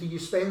 And do you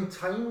spend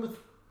time with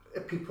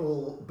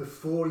people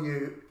before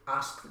you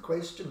ask the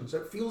questions?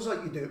 It feels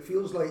like you do. It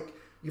feels like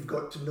you've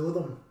got to know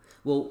them.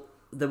 Well,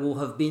 there will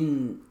have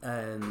been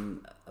a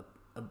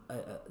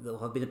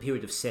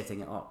period of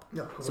setting it up.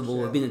 Yeah, of course, so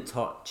we'll have been in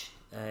touch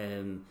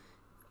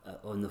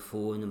on the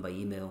phone and by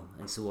email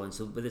and so on.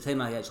 So by the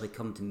time I actually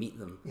come to meet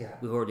them,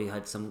 we've already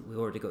got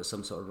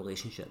some sort of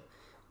relationship.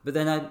 But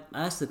then I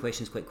ask the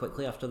questions quite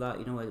quickly after that.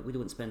 We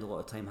don't spend a lot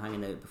of time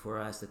hanging out before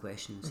I ask the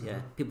questions.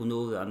 People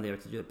know that I'm there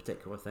to do a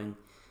particular thing,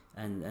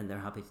 and they're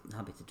happy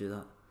to do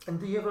that. And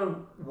do you ever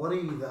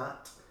worry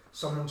that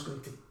someone's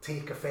going to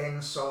take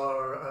offence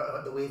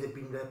or the way they've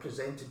been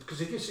represented?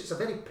 Because it's a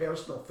very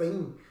personal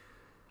thing,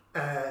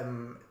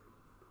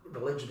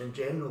 religion in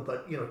general,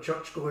 but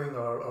church going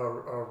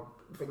or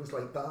things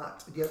like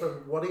that. Do you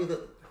ever worry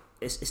that?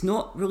 It's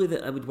not really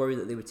that I would worry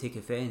that they would take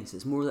offence.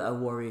 It's more that I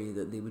worry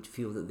that they would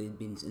feel that they'd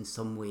been in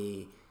some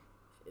way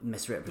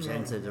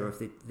misrepresented, or if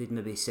they'd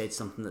maybe said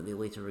something that they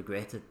later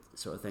regretted,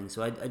 sort of thing.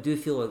 So I do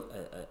feel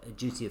a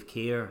duty of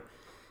care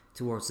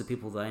towards the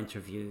people that I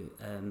interview,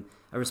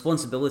 a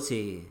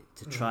responsibility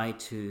to try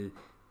to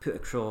put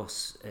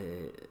across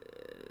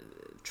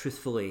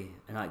truthfully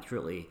and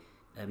accurately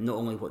not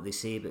only what they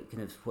say, but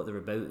kind of what they're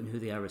about and who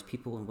they are as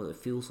people and what it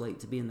feels like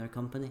to be in their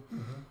company.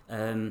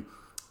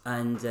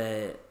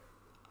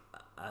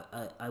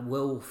 I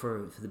will,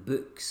 for the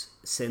books,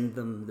 send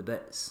them the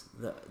bits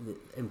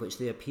in which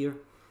they appear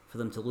for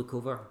them to look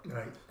over.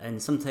 Right.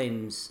 And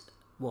sometimes,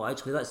 well,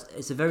 actually,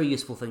 it's a very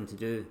useful thing to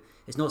do.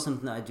 It's not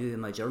something that I do in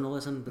my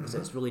journalism, because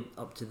it's really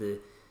up to the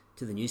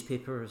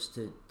newspapers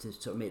to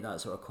sort of make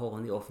that sort of call,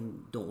 and they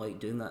often don't like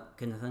doing that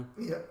kind of thing.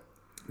 Yeah.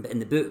 But in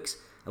the books,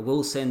 I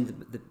will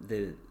send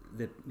the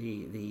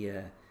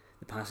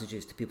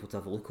passages to people to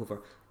have a look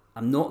over.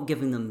 I'm not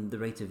giving them the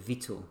right of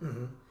veto,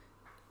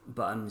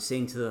 but I'm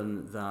saying to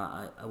them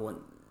that I want,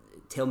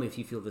 tell me if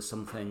you feel there's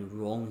something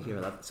wrong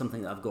here,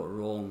 something that I've got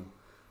wrong,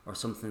 or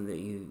something that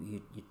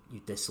you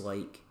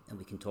dislike, and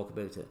we can talk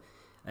about it.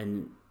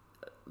 And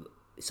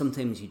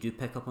sometimes you do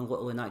pick up on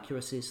little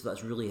inaccuracies, so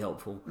that's really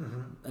helpful.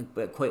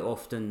 But quite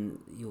often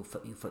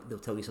they'll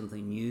tell you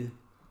something new,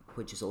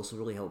 which is also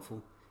really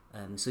helpful.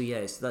 So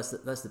yes, that's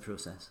the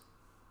process.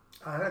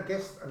 And I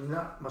guess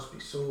that must be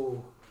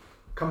so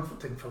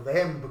comforting for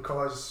them,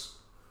 because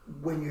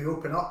when you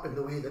open up in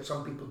the way that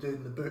some people do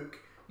in the book,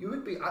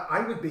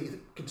 I would be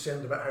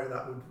concerned about how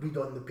that would read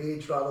on the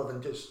page rather than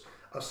just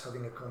us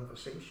having a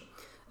conversation.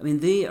 I mean,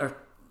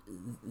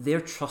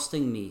 they're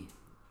trusting me,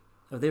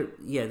 or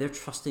they're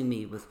trusting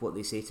me with what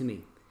they say to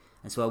me,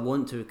 and so I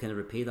want to kind of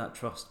repay that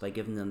trust by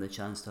giving them the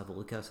chance to have a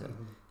look at it,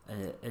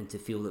 and to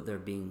feel that they're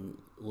being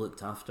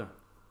looked after.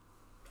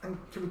 And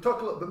can we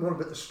talk a little bit more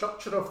about the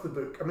structure of the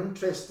book? I'm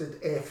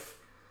interested if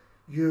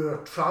your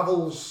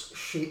travels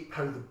shape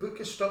how the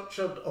book is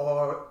structured,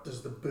 or do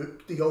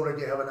you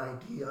already have an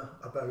idea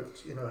about how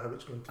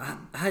it's going to be?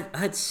 I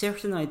had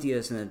certain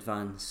ideas in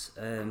advance.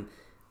 I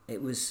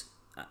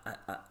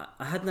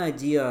had an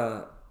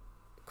idea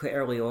quite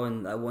early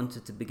on that I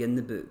wanted to begin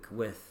the book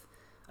with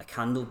a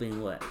candle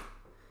being lit,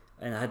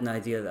 and I had an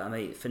idea that I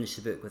might finish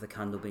the book with a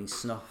candle being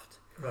snuffed.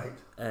 Right.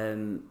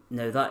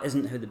 Now that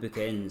isn't how the book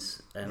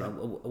ends. I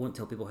won't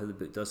tell people how the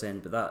book does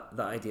end, but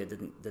that idea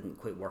didn't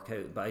quite work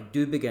out. But I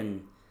do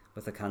begin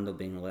with a candle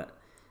being lit,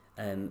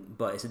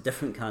 but it's a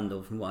different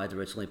candle from what I'd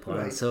originally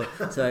planned. Right. So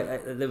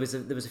there was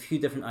a few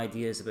different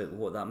ideas about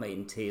what that might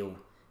entail.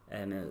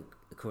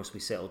 Of course, we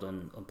settled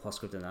on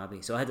Pluscarden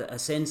Abbey. So I had a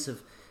sense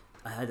of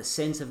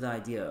the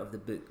idea of the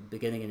book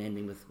beginning and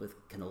ending with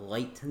kind of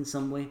light in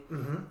some way.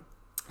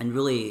 And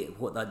really,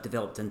 what that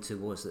developed into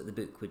was that the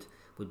book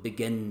would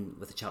begin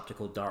with a chapter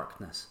called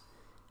Darkness,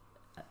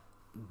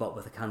 but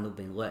with a candle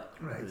being lit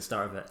at the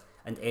start of it,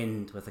 and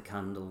end with a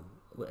candle,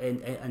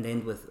 and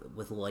end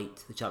with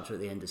light. The chapter at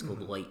the end is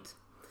called Light.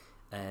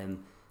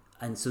 And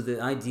so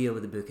the idea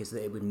with the book is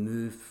that it would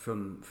move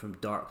from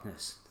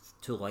darkness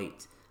to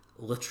light,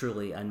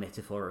 literally and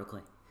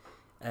metaphorically.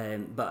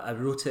 But I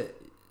wrote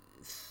it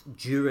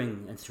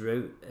during and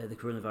throughout the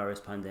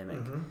coronavirus pandemic,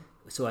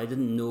 so I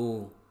didn't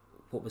know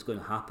what was going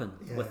to happen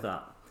with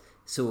that.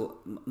 So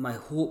my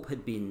hope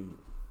had been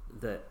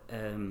that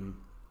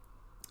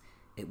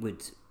I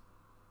would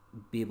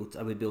be able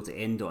to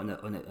end on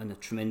a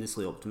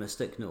tremendously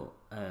optimistic note.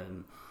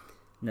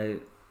 Now,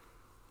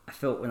 I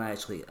felt when I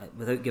actually,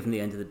 without giving the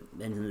end of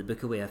the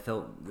book away, I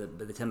felt that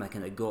by the time I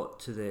kind of got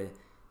to the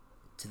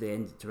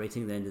end, to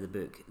writing the end of the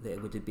book, that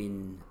would have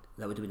been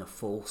a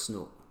false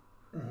note.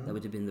 That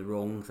would have been the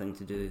wrong thing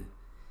to do.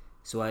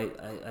 So I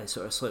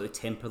sort of slightly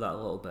temper that a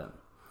little bit.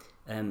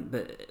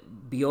 But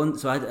beyond,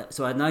 so I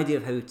had an idea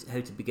of how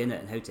to begin it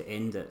and how to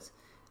end it.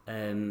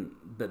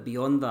 But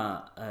beyond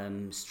that,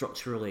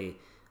 structurally,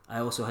 I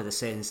also had a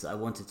sense that I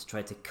wanted to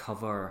try to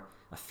cover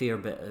a fair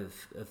bit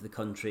of the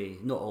country,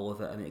 not all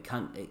of it. I mean,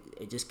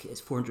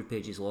 it's 400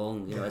 pages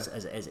long, as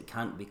it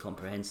can't be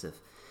comprehensive.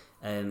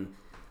 I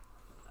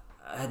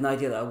had an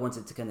idea that I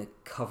wanted to kind of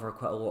cover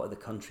quite a lot of the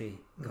country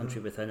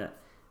within it,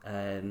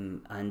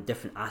 and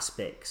different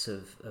aspects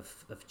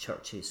of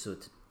churches. So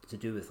to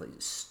do with like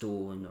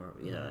stone, or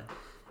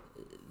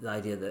the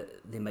idea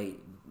that they might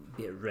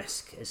be at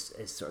risk is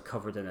sort of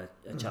covered in a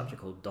chapter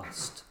called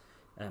Dust.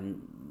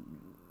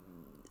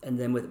 And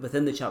then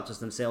within the chapters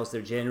themselves,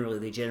 they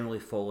generally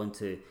fall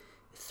into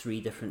 3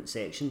 different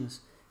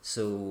sections.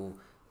 So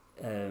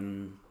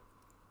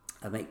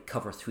I might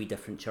cover 3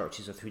 different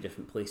churches or 3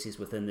 different places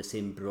within the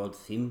same broad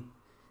theme.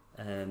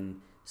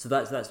 So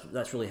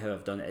that's really how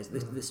I've done it.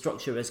 The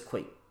structure is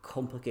quite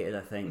complicated,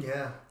 I think.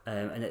 Yeah.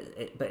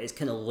 But it's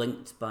kind of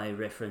linked by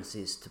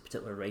references to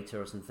particular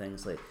writers and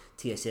things like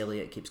T.S.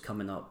 Eliot keeps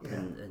coming up, Yeah.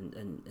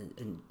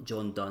 and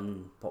John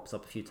Donne pops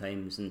up a few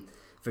times, and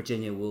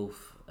Virginia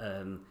Woolf.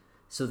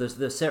 So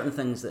there's certain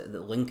things that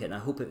link it, and I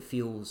hope it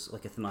feels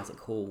like a thematic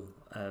whole.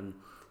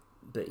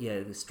 But yeah,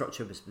 the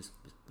structure was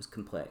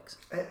complex.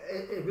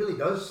 It really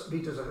does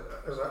read as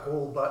a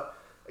whole, but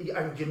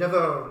and you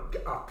never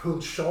are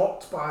pulled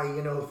short by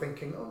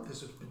thinking, oh,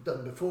 this has been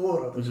done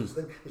before, or this is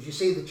thing. As you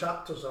say, the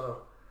chapters are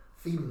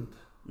themed,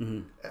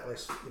 at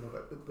least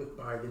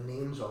by the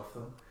names of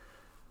them.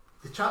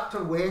 The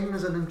chapter "When"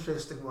 is an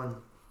interesting one.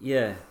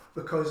 Yeah.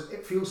 Because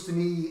it feels to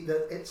me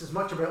that it's as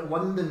much about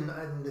London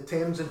and the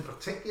Thames in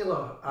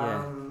particular.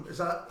 Is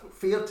that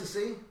fair to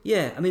say?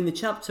 Yeah, I mean the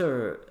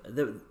chapter,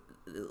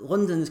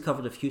 London is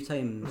covered a few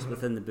times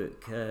within the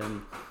book.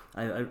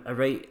 I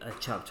write a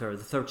chapter,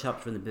 the third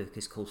chapter in the book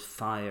is called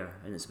Fire,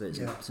 and it's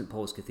about St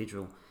Paul's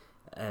Cathedral,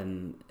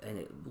 and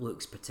it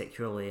looks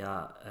particularly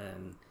at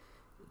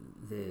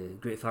the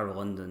Great Fire of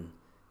London,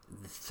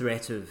 the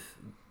threat of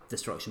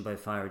destruction by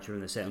fire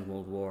during the Second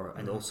World War,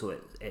 and also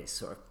its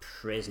sort of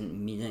present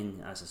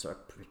meaning as a sort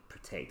of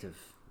protective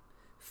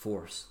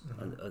force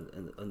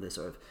on the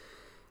sort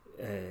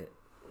of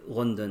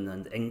London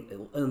and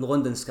the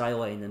London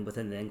skyline and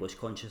within the English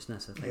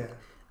consciousness, I think.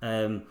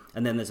 And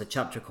then there's a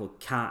chapter called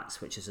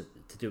Cats, which is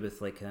to do with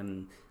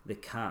the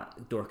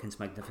cat Dorcas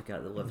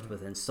Magnificat that lived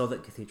within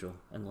Southwark Cathedral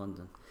in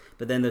London.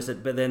 But then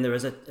there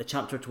is a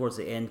chapter towards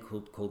the end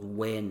called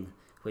When,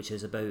 which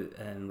is about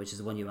which is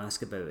the one you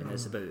ask about, and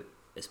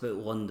it's about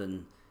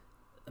London,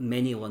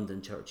 many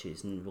London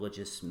churches and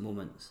religious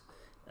moments,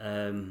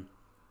 and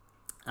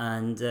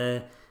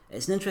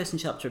it's an interesting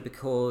chapter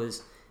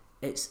because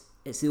it's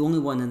the only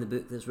one in the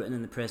book that's written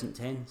in the present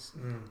tense.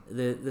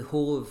 The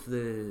whole of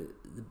the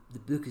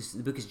book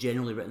is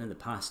generally written in the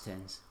past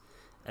tense,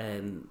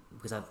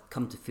 because I've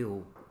come to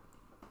feel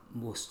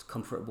most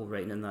comfortable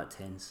writing in that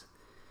tense.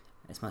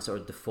 It's my sort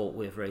of default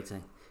way of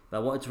writing. But I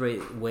wanted to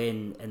write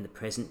 "when" in the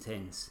present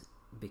tense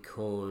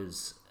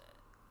because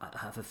I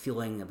have a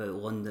feeling about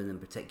London in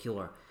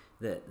particular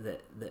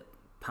that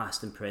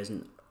past and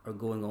present are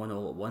going on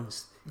all at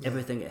once.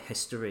 Everything in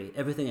history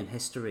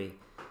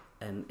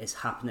is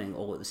happening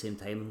all at the same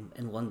time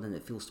in London.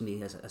 It feels to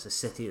me as a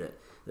city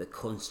that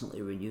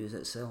constantly renews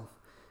itself.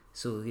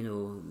 So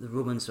the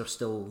Romans are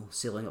still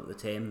sailing up the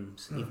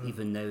Thames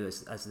even now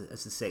as the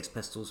Sex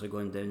Pistols are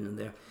going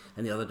down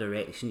in the other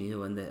direction.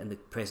 And the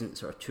present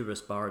sort of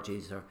tourist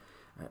barges are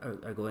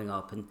going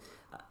up,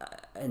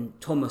 and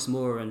Thomas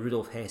More and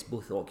Rudolf Hess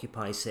both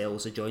occupy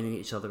cells adjoining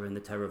each other in the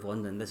Tower of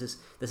London. This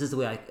is the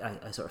way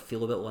I sort of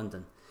feel about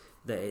London.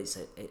 That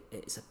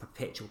it's a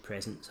perpetual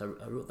presence. I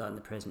wrote that in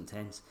the present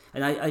tense,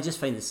 and I just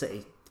find the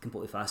city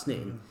completely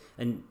fascinating.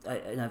 And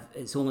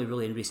it's only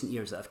really in recent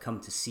years that I've come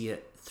to see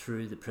it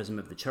through the prism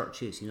of the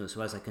churches.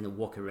 So as I kind of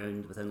walk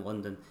around within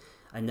London,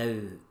 I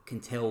now can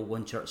tell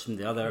one church from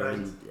the other,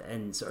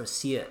 and sort of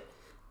see it.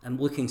 I'm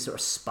looking sort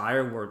of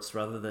spirewards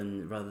rather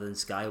than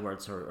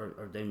skywards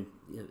or down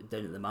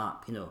down at the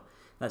map.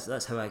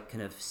 That's how I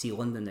kind of see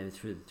London now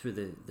through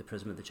the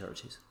prism of the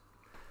churches.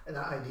 And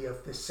that idea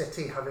of the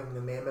city having the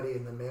memory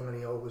and the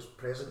memory always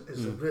present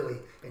is a really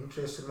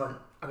interesting one.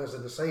 And as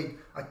an aside,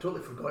 I'd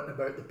totally forgotten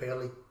about the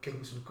pearly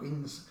kings and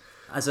queens.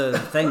 As a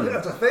thing?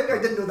 As a thing.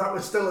 I didn't know that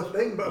was still a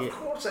thing, but of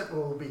course it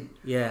will be.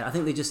 Yeah, I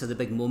think they just had a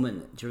big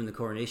moment during the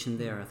coronation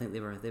there. I think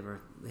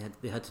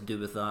they had to do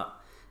with that.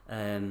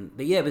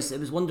 But yeah, it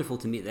was wonderful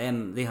to meet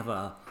them. They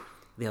have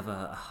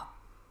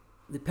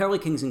the Pearly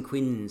Kings and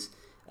Queens.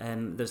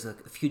 There's a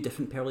few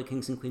different Pearly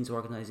Kings and Queens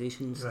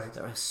organisations that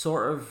are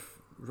sort of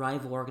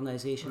rival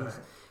organisations,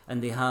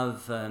 and they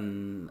have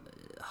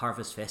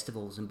harvest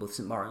festivals in both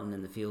St Martin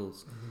in the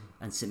Fields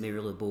and St Mary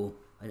Le Bow,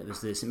 and it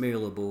was the St Mary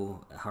Le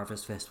Bow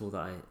Harvest Festival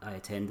that I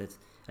attended,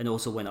 and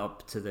also went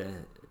up to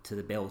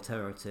the bell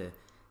tower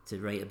to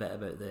write a bit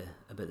about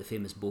the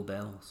famous Bow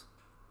Bells,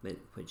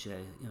 which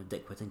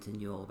Dick Whittington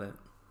knew all about.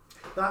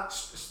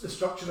 That's the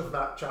structure of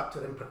that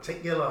chapter in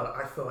particular.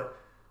 I thought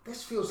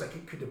this feels like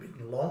it could have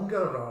been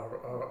longer,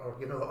 or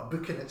a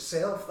book in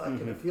itself. That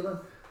kind of feeling.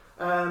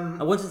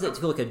 I wanted it to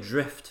feel like a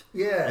drift.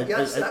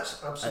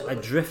 That's absolutely.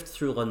 A drift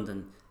through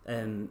London,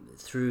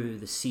 through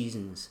the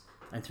seasons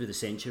and through the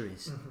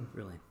centuries,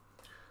 really.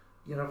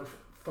 You never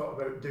thought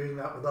about doing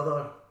that with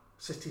other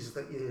cities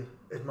that you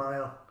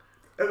admire?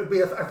 It would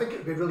be. I think it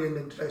would be really an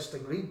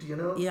interesting read.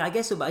 Yeah, I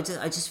guess so. But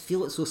I just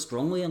feel it so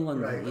strongly in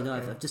London. Right,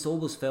 okay. I've just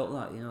always felt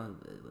that.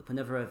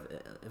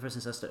 Ever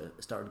since I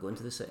started going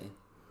to the city.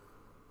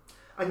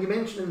 And you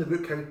mentioned in the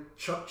book how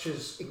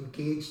churches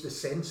engage the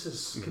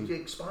senses. Could you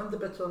expand a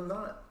bit on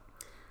that?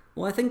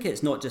 Well, I think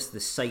it's not just the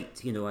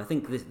site. I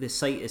think the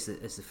site is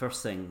the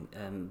first thing.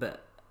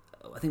 But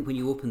I think when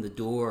you open the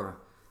door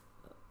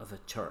of a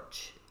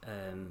church,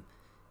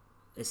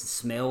 it's the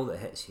smell that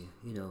hits you.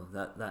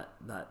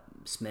 That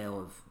smell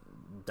of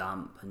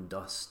damp and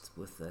dust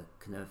with the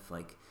kind of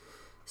like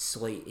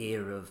slight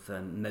air of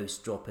mouse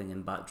dropping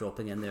and bat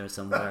dropping in there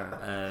somewhere.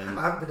 I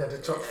haven't been in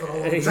a church for a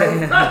long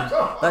time.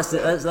 That's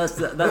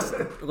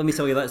let me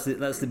tell you, that's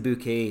the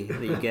bouquet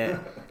that you get.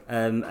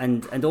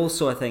 And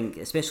also I think,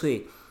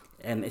 especially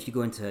if you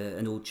go into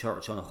an old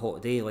church on a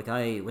hot day, like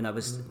when I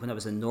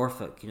was in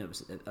Norfolk,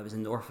 I was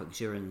in Norfolk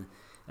during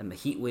a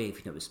heat wave.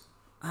 It was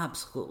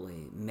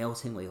absolutely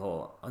meltingly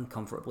hot,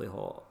 uncomfortably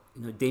hot,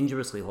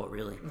 dangerously hot,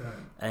 really. Right.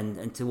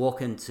 And to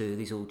walk into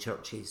these old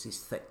churches, these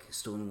thick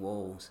stone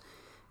walls,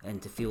 and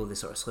to feel the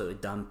sort of slightly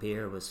damp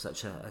air was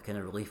such a kind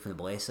of relief and a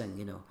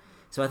blessing.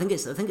 So I think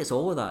it's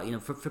all of that.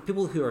 For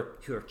people who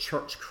are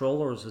church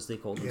crawlers, as they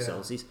call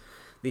themselves,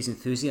 these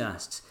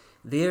enthusiasts.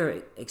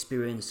 Their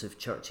experience of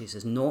churches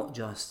is not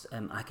just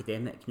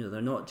academic.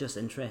 They're not just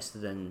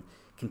interested in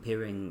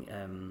comparing,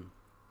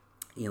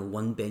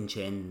 one bench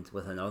end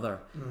with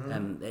another.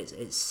 Mm-hmm.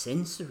 It's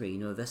sensory.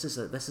 This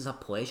is a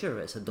pleasure.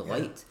 It's a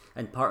delight,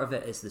 and part of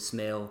it is the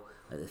smell,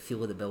 the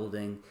feel of the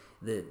building,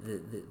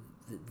 the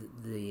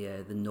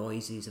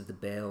noises of the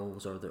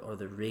bells or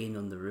the rain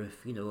on the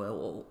roof.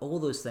 All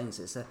those things.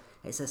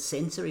 It's a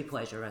sensory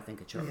pleasure, I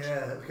think, a church.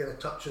 Yeah, get a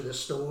touch of the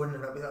stone,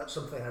 and that's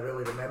something I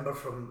really remember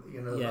from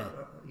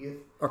youth.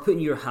 Or putting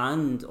your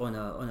hand on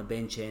a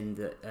bench end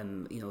that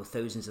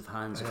thousands of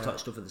hands have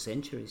touched over the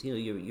centuries.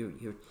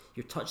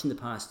 You're touching the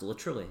past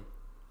literally.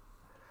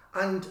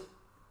 And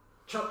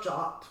church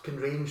art can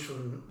range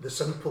from the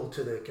simple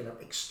to the kind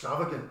of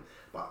extravagant.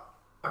 But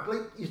I'd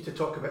like you to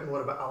talk a bit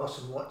more about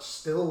Alison Watts'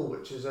 Still,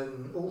 which is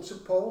in Old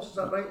St Paul's, is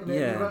that right, in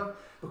Edinburgh?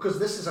 Because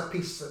this is a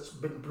piece that's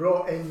been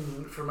brought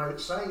in from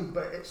outside,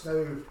 but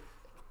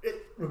it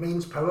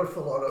remains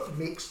powerful, or it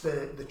makes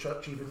the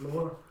church even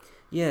more.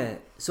 Yeah,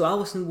 so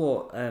Alison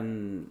Watt,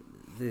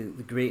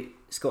 the great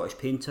Scottish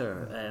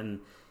painter,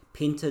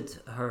 painted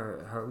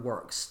her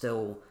work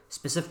still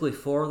specifically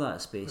for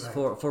that space,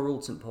 right. for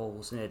Old St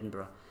Paul's in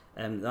Edinburgh.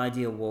 The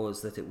idea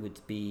was that it would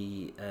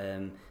be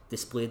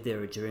displayed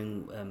there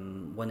during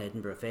one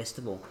Edinburgh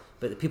festival,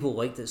 but the people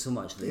liked it so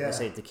much that they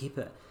decided to keep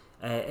it.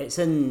 It's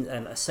in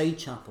a side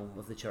chapel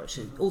of the church.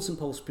 Mm-hmm. Old St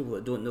Paul's, for people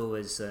that don't know,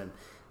 is the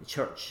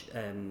church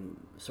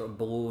sort of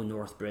below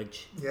North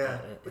Bridge. Yeah,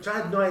 which I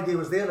had no idea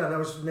was there, and I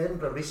was in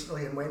Edinburgh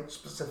recently and went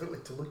specifically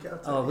to look at it.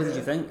 Oh, what did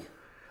you think?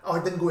 Oh,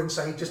 I didn't go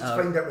inside just to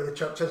find out where the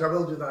church is. I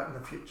will do that in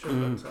the future.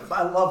 But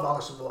I love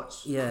Alison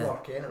Watts'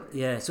 work anyway.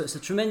 Yeah, so it's I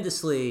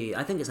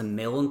think it's a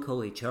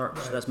melancholy church.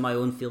 Right. That's my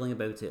own feeling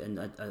about it, and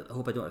I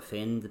hope I don't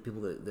offend the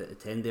people that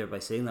attend there by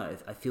saying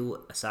that. I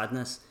feel a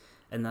sadness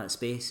in that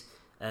space.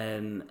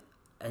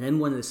 And in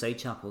one of the side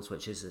chapels,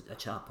 which is a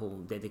chapel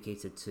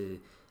dedicated to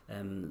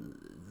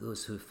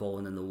those who've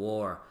fallen in the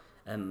war,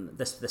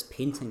 this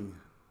painting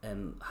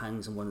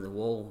hangs on one of the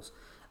walls.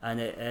 And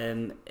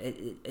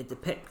it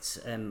depicts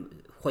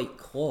white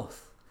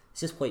cloth.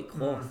 It's just white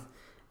cloth,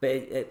 but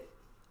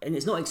and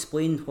it's not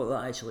explained what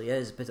that actually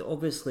is. But it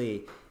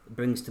obviously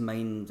brings to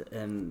mind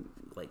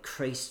like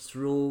Christ's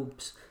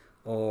robes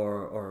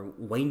or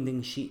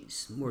winding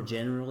sheets more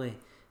generally.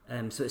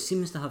 So it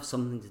seems to have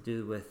something to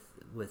do with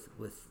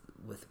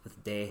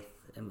death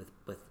and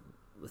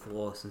with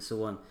loss and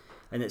so on.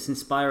 And it's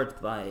inspired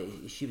by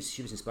she was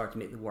inspired to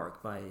make the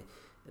work by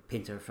the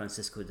painter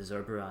Francisco de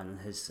Zurbarán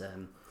and his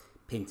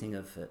painting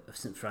of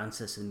St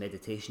Francis in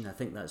Meditation. I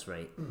think that's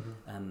right.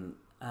 Mm-hmm.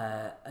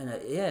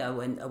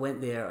 I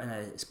went there and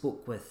I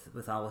spoke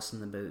with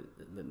Alison about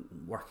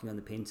working on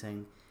the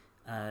painting,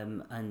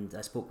 and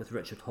I spoke with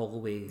Richard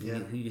Holloway,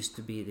 who used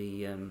to be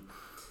the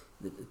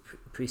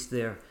priest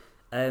there,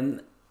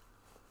 and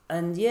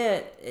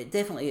it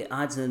definitely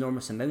adds an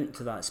enormous amount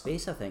to that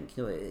space. I think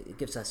it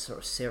gives a sort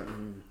of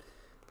certain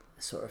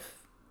sort of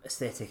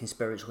aesthetic and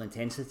spiritual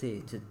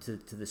intensity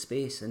to the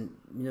space, and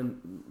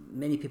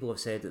many people have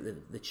said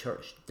that the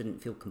church didn't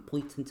feel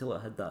complete until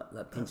it had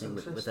that painting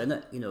within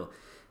it.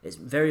 It's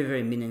very,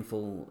 very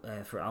meaningful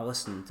for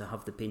Alison to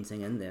have the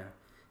painting in there,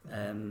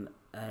 and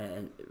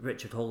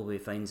Richard Holloway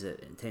finds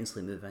it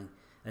intensely moving.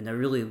 And I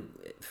really,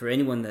 for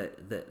anyone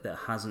that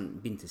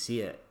hasn't been to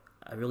see it,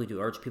 I really do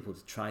urge people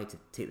to try to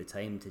take the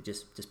time to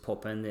just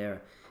pop in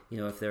there.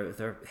 If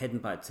they're heading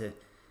back to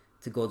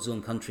God's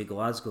own country,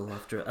 Glasgow,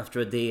 after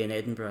a day in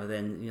Edinburgh,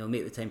 then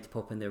make the time to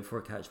pop in there before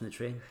catching the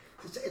train.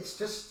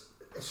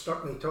 It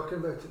struck me talking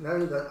about it now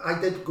that I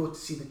did go to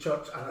see the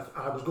church, and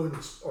I was going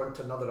on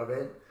to another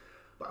event,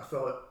 but I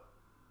thought,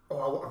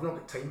 I've not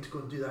got time to go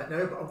and do that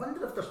now. But I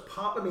wonder if there's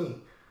part of me,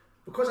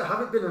 because I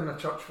haven't been in a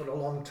church for a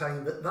long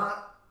time,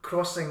 that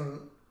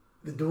crossing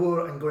the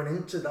door and going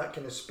into that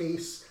kind of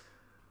space,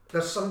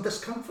 there's some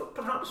discomfort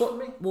perhaps for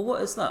me. Well,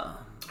 what is that?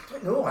 I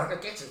don't know. I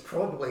guess it's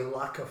probably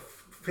lack of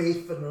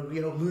faith and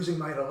losing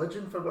my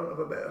religion, for want of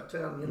a better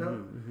term.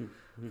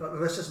 That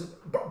this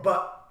isn't,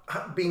 but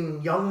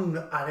being young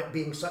and it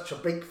being such a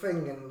big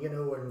thing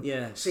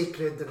and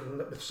sacred and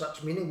with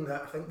such meaning,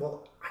 that I think,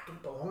 well, I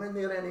don't belong in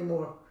there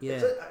anymore. I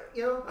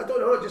don't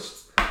know,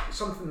 just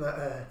something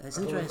that it's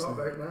I've interesting. thought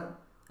about now.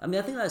 I mean,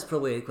 I think that's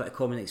probably quite a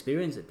common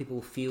experience, that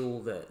people feel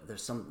that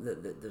there's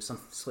some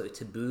slightly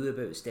taboo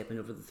about stepping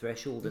over the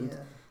threshold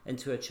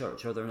into a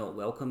church, or they're not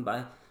welcome.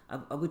 But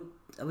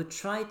I would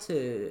try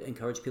to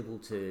encourage people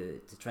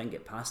to try and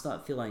get past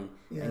that feeling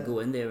and go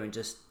in there and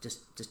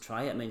just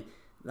try it. I mean,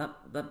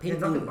 that painting.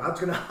 Nothing bad's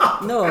going to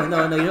happen. No.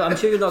 I'm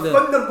sure you're not going.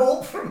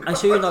 Thunderbolt from. I'm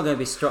sure you're not going to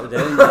be struck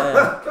down.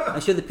 Yeah.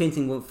 I'm sure the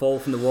painting won't fall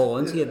from the wall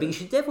onto you, but you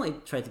should definitely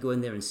try to go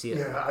in there and see it.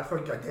 Yeah, I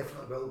think I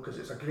definitely will, because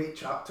it's a great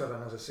chapter,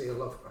 and as I say, I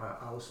love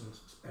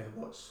Alison's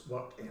What's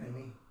Worked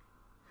Enemy.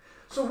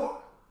 So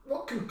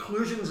what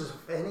conclusions,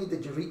 if any,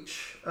 did you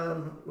reach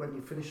when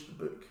you finished the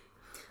book?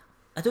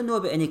 I don't know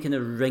about any kind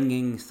of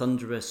ringing,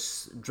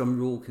 thunderous drum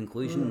roll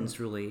conclusions,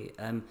 really.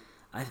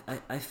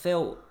 I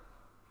felt,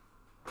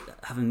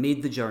 having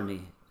made the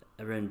journey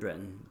around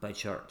Britain by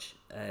church,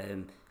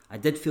 I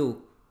did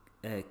feel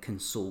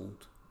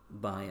consoled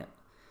by it.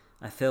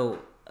 I felt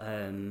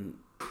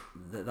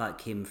that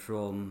came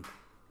from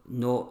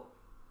not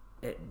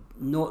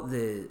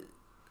the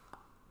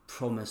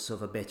promise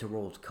of a better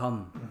world to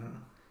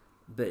come,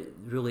 but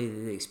really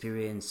the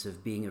experience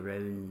of being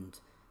around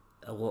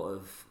a lot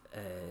of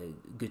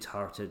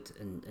good-hearted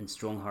and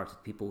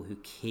strong-hearted people who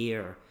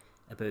care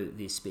about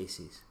these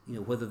spaces. You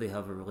know, whether they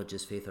have a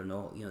religious faith or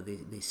not. You know,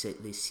 they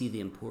see the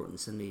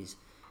importance in these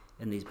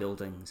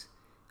buildings,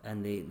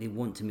 and they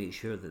want to make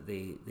sure that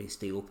they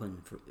stay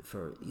open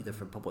for either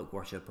for public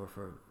worship or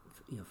for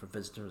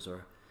visitors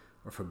or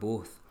for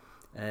both.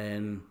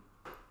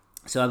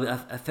 So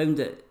I found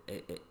it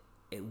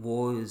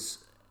was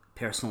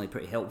personally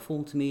pretty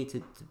helpful to me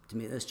to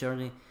make this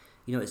journey.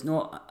 You know, it's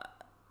not.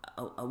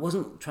 I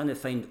wasn't trying to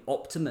find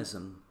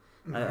optimism.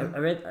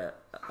 I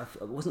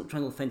wasn't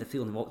trying to find a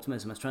feeling of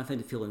optimism. I was trying to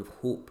find a feeling of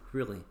hope,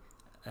 really.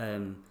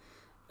 I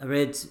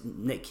read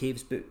Nick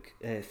Cave's book,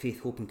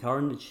 Faith, Hope and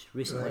Carnage,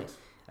 recently,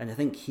 and I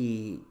think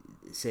he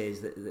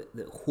says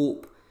that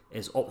hope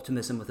is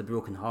optimism with a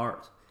broken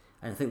heart,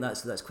 and I think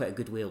that's quite a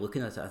good way of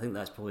looking at it. I think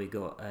that's probably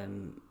got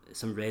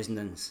some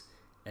resonance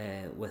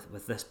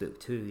with this book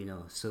too. You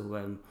know,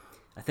 so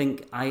I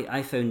think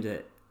I found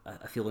it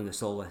a feeling of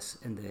solace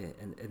in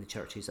the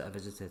churches that I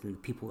visited and the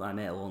people that I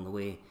met along the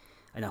way,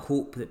 and I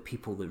hope that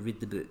people that read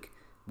the book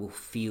will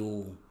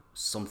feel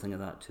something of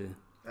that too.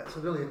 That's a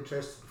really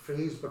interesting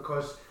phrase,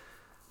 because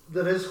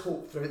there is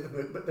hope throughout the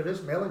book, but there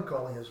is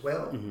melancholy as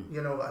well.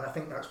 You know, and I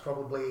think that's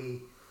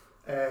probably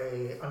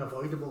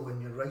unavoidable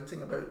when you're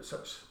writing about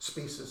such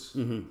spaces.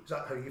 Is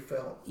that how you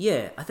felt?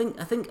 Yeah, I think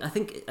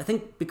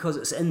because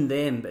it's in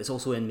them, but it's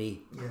also in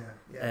me.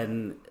 Yeah.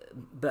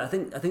 But I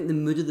think the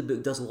mood of the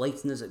book does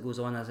lighten as it goes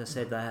on. As I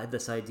said, I had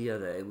this idea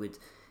that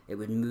it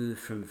would move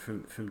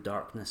from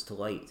darkness to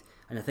light,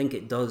 and I think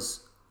it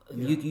does.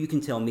 Yeah. You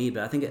can tell me,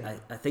 but I think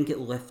it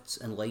lifts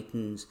and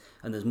lightens,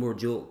 and there's more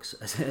jokes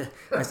as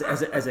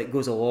it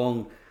goes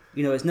along.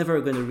 You know, it's never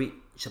going to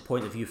reach a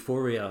point of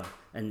euphoria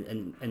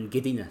and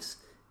giddiness,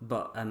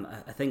 but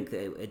I think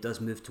that it does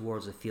move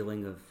towards a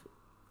feeling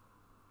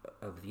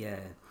of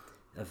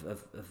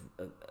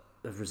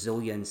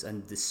resilience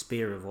and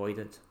despair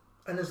avoided.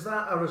 And is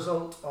that a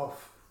result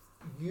of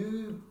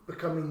you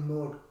becoming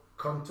more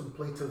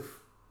contemplative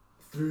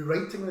through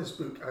writing this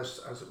book as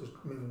it was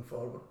moving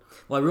forward?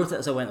 Well, I wrote it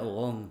as I went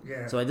along,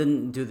 so I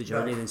didn't do the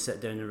journey and then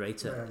sit down and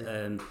write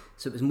it.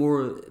 So it was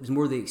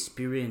more the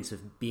experience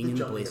of being in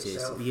the places,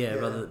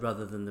 itself,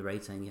 rather than the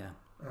writing.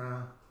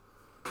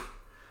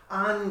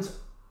 And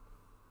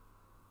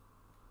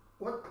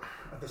what?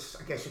 I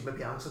guess you've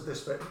maybe answered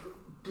this, but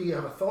do you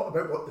have a thought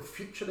about what the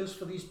future is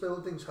for these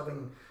buildings,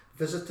 having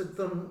visited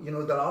them? You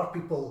know, there are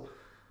people,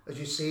 as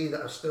you say,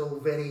 that are still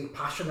very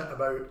passionate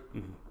about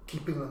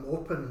keeping them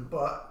open,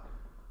 but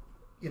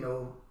you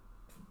know,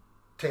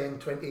 10,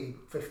 20,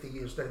 50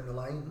 years down the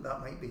line, that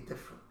might be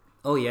different.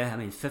 Oh yeah, I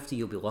mean, 50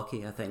 you'll be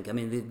lucky, I think. I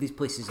mean, these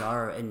places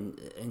are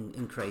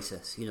in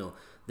crisis. You know,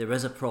 there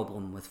is a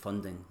problem with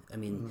funding. I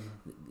mean,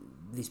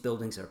 these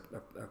buildings are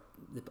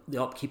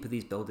the upkeep of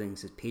these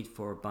buildings is paid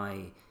for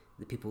by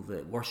the people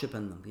that worship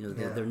in them. You know,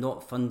 they're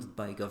not funded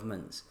by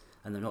governments,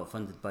 and they're not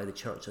funded by the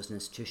church as an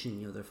institution.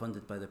 You know, they're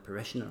funded by their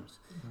parishioners.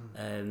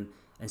 And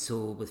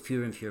so with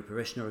fewer and fewer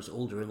parishioners,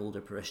 older and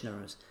older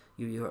parishioners,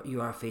 you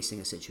are facing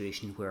a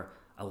situation where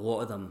a lot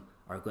of them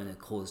are going to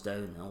close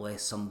down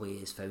unless some way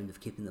is found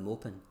of keeping them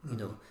open. You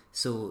know,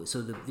 so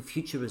the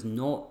future is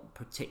not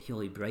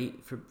particularly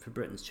bright for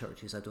Britain's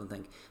churches, I don't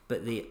think,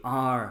 but they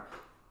are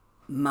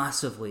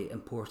massively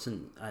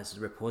important as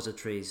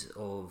repositories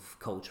of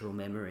cultural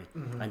memory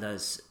and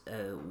as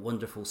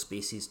wonderful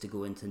spaces to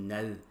go into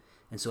now.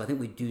 And so I think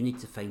we do need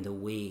to find a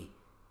way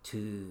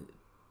to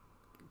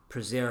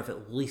preserve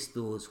at least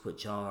those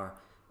which are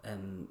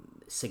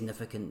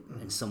significant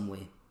in some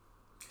way,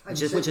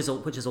 which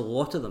is a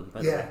lot of them.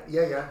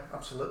 Yeah,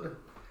 absolutely.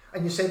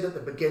 And you said at the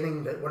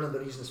beginning that one of the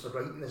reasons for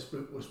writing this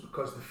book was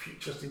because the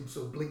future seemed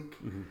so bleak.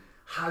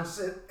 Has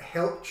it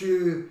helped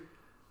you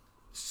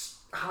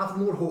have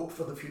more hope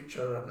for the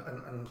future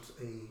and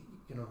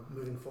you know,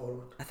 moving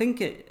forward? I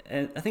think it.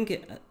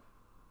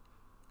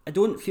 I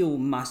don't feel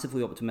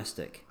massively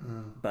optimistic,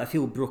 but I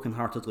feel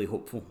broken-heartedly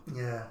hopeful.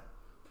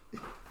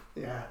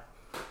 Yeah.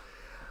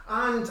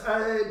 And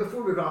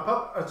before we wrap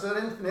up, is there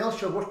anything else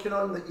you're working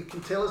on that you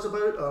can tell us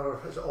about, or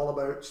is it all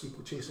about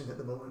steeplechasing at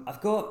the moment? I've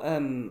got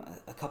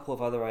a couple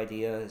of other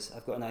ideas.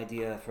 I've got an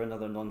idea for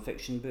another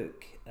non-fiction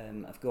book.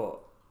 I've got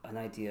an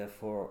idea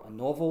for a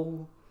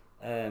novel,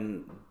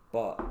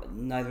 but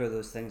neither of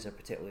those things are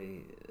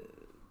particularly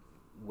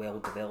well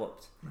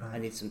developed. Right. I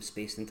need some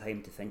space and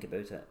time to think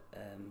about it,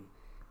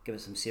 give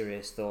it some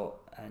serious thought,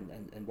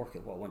 and work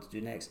out what I want to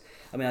do next.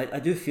 I mean, I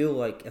do feel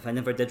like if I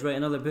never did write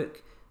another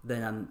book,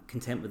 then I'm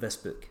content with this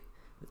book.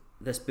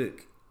 This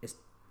book is,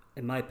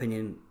 in my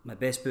opinion, my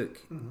best book.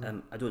 Mm-hmm.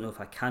 I don't know if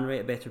I can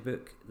write a better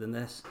book than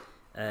this.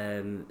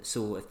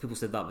 So if people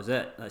said that was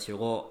it, that's your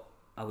lot,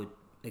 I would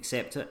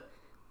accept it.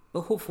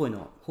 But hopefully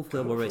not.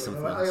 Hopefully I will write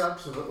something else.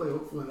 Absolutely,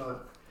 hopefully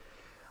not.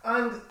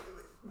 And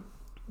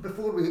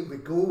before we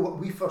go,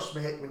 we first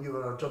met when you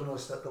were a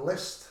journalist at The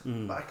List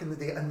back in the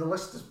day, and The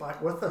List is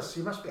back with us.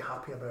 You must be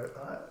happy about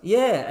that.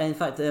 Yeah, in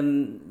fact,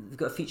 they've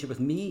got a feature with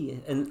me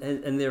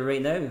in there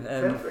right now.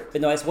 Perfect.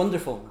 But no, it's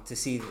wonderful to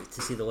see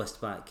The List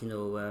back. You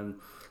know,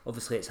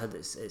 obviously it's had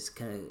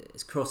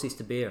its crosses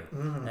to bear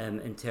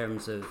in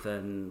terms of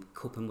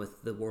coping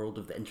with the world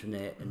of the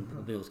internet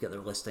and being able to get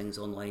their listings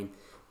online.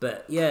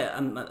 But yeah,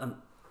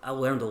 I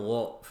learned a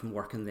lot from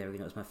working there. You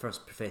know, it was my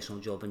first professional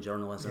job in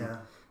journalism. Yeah.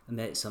 I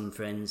met some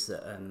friends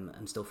that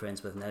I'm still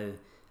friends with now,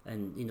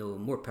 and you know,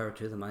 more power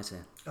to them, I say.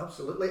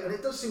 Absolutely, and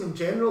it does seem in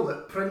general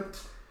that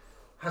print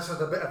has had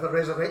a bit of a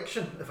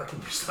resurrection, if I can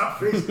use that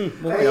phrase. You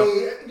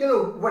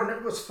know, when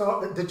it was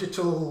thought that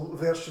digital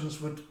versions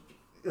would,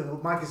 you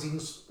know,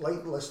 magazines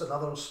like The List and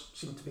others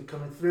seem to be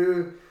coming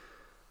through.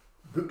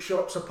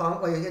 Bookshops,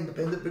 apparently,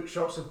 independent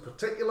bookshops in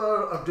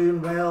particular, are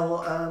doing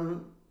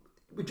well.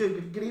 Would you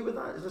agree with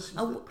that?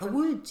 I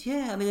would,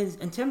 yeah. I mean,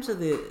 in terms of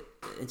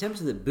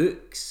the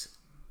books,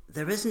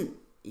 there isn't.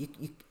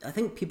 I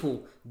think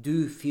people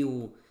do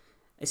feel.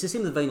 It's the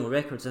same with vinyl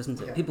records,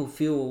 isn't it? Yeah. People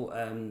feel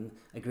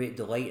a great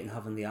delight in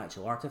having the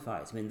actual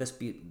artifact. I mean, this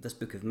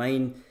book of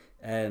mine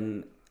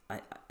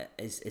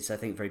is I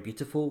think very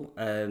beautiful,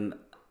 and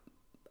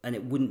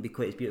it wouldn't be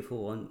quite as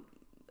beautiful in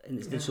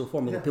its digital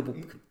form. Although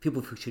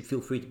people should feel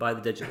free to buy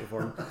the digital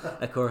form,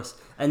 of course.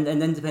 And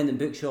independent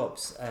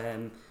bookshops.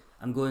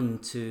 I'm going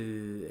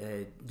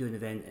to do an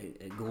event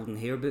at Golden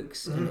Hair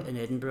Books in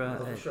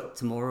Edinburgh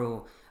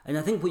tomorrow, and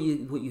I think what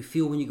you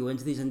feel when you go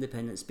into these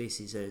independent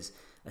spaces is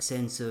a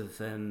sense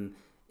of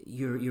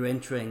you're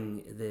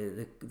entering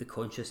the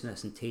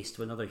consciousness and taste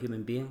of another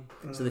human being.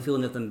 So the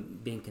feeling of them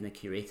being kind of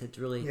curated,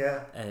 really,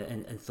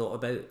 and thought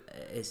about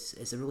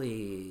is a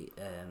really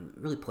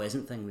really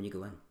pleasant thing when you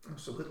go in.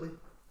 Absolutely.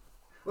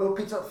 Well,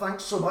 Peter,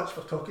 thanks so much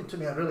for talking to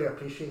me. I really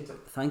appreciate it.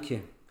 Thank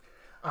you.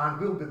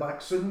 And we'll be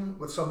back soon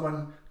with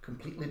someone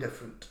completely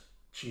different.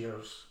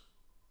 Cheers.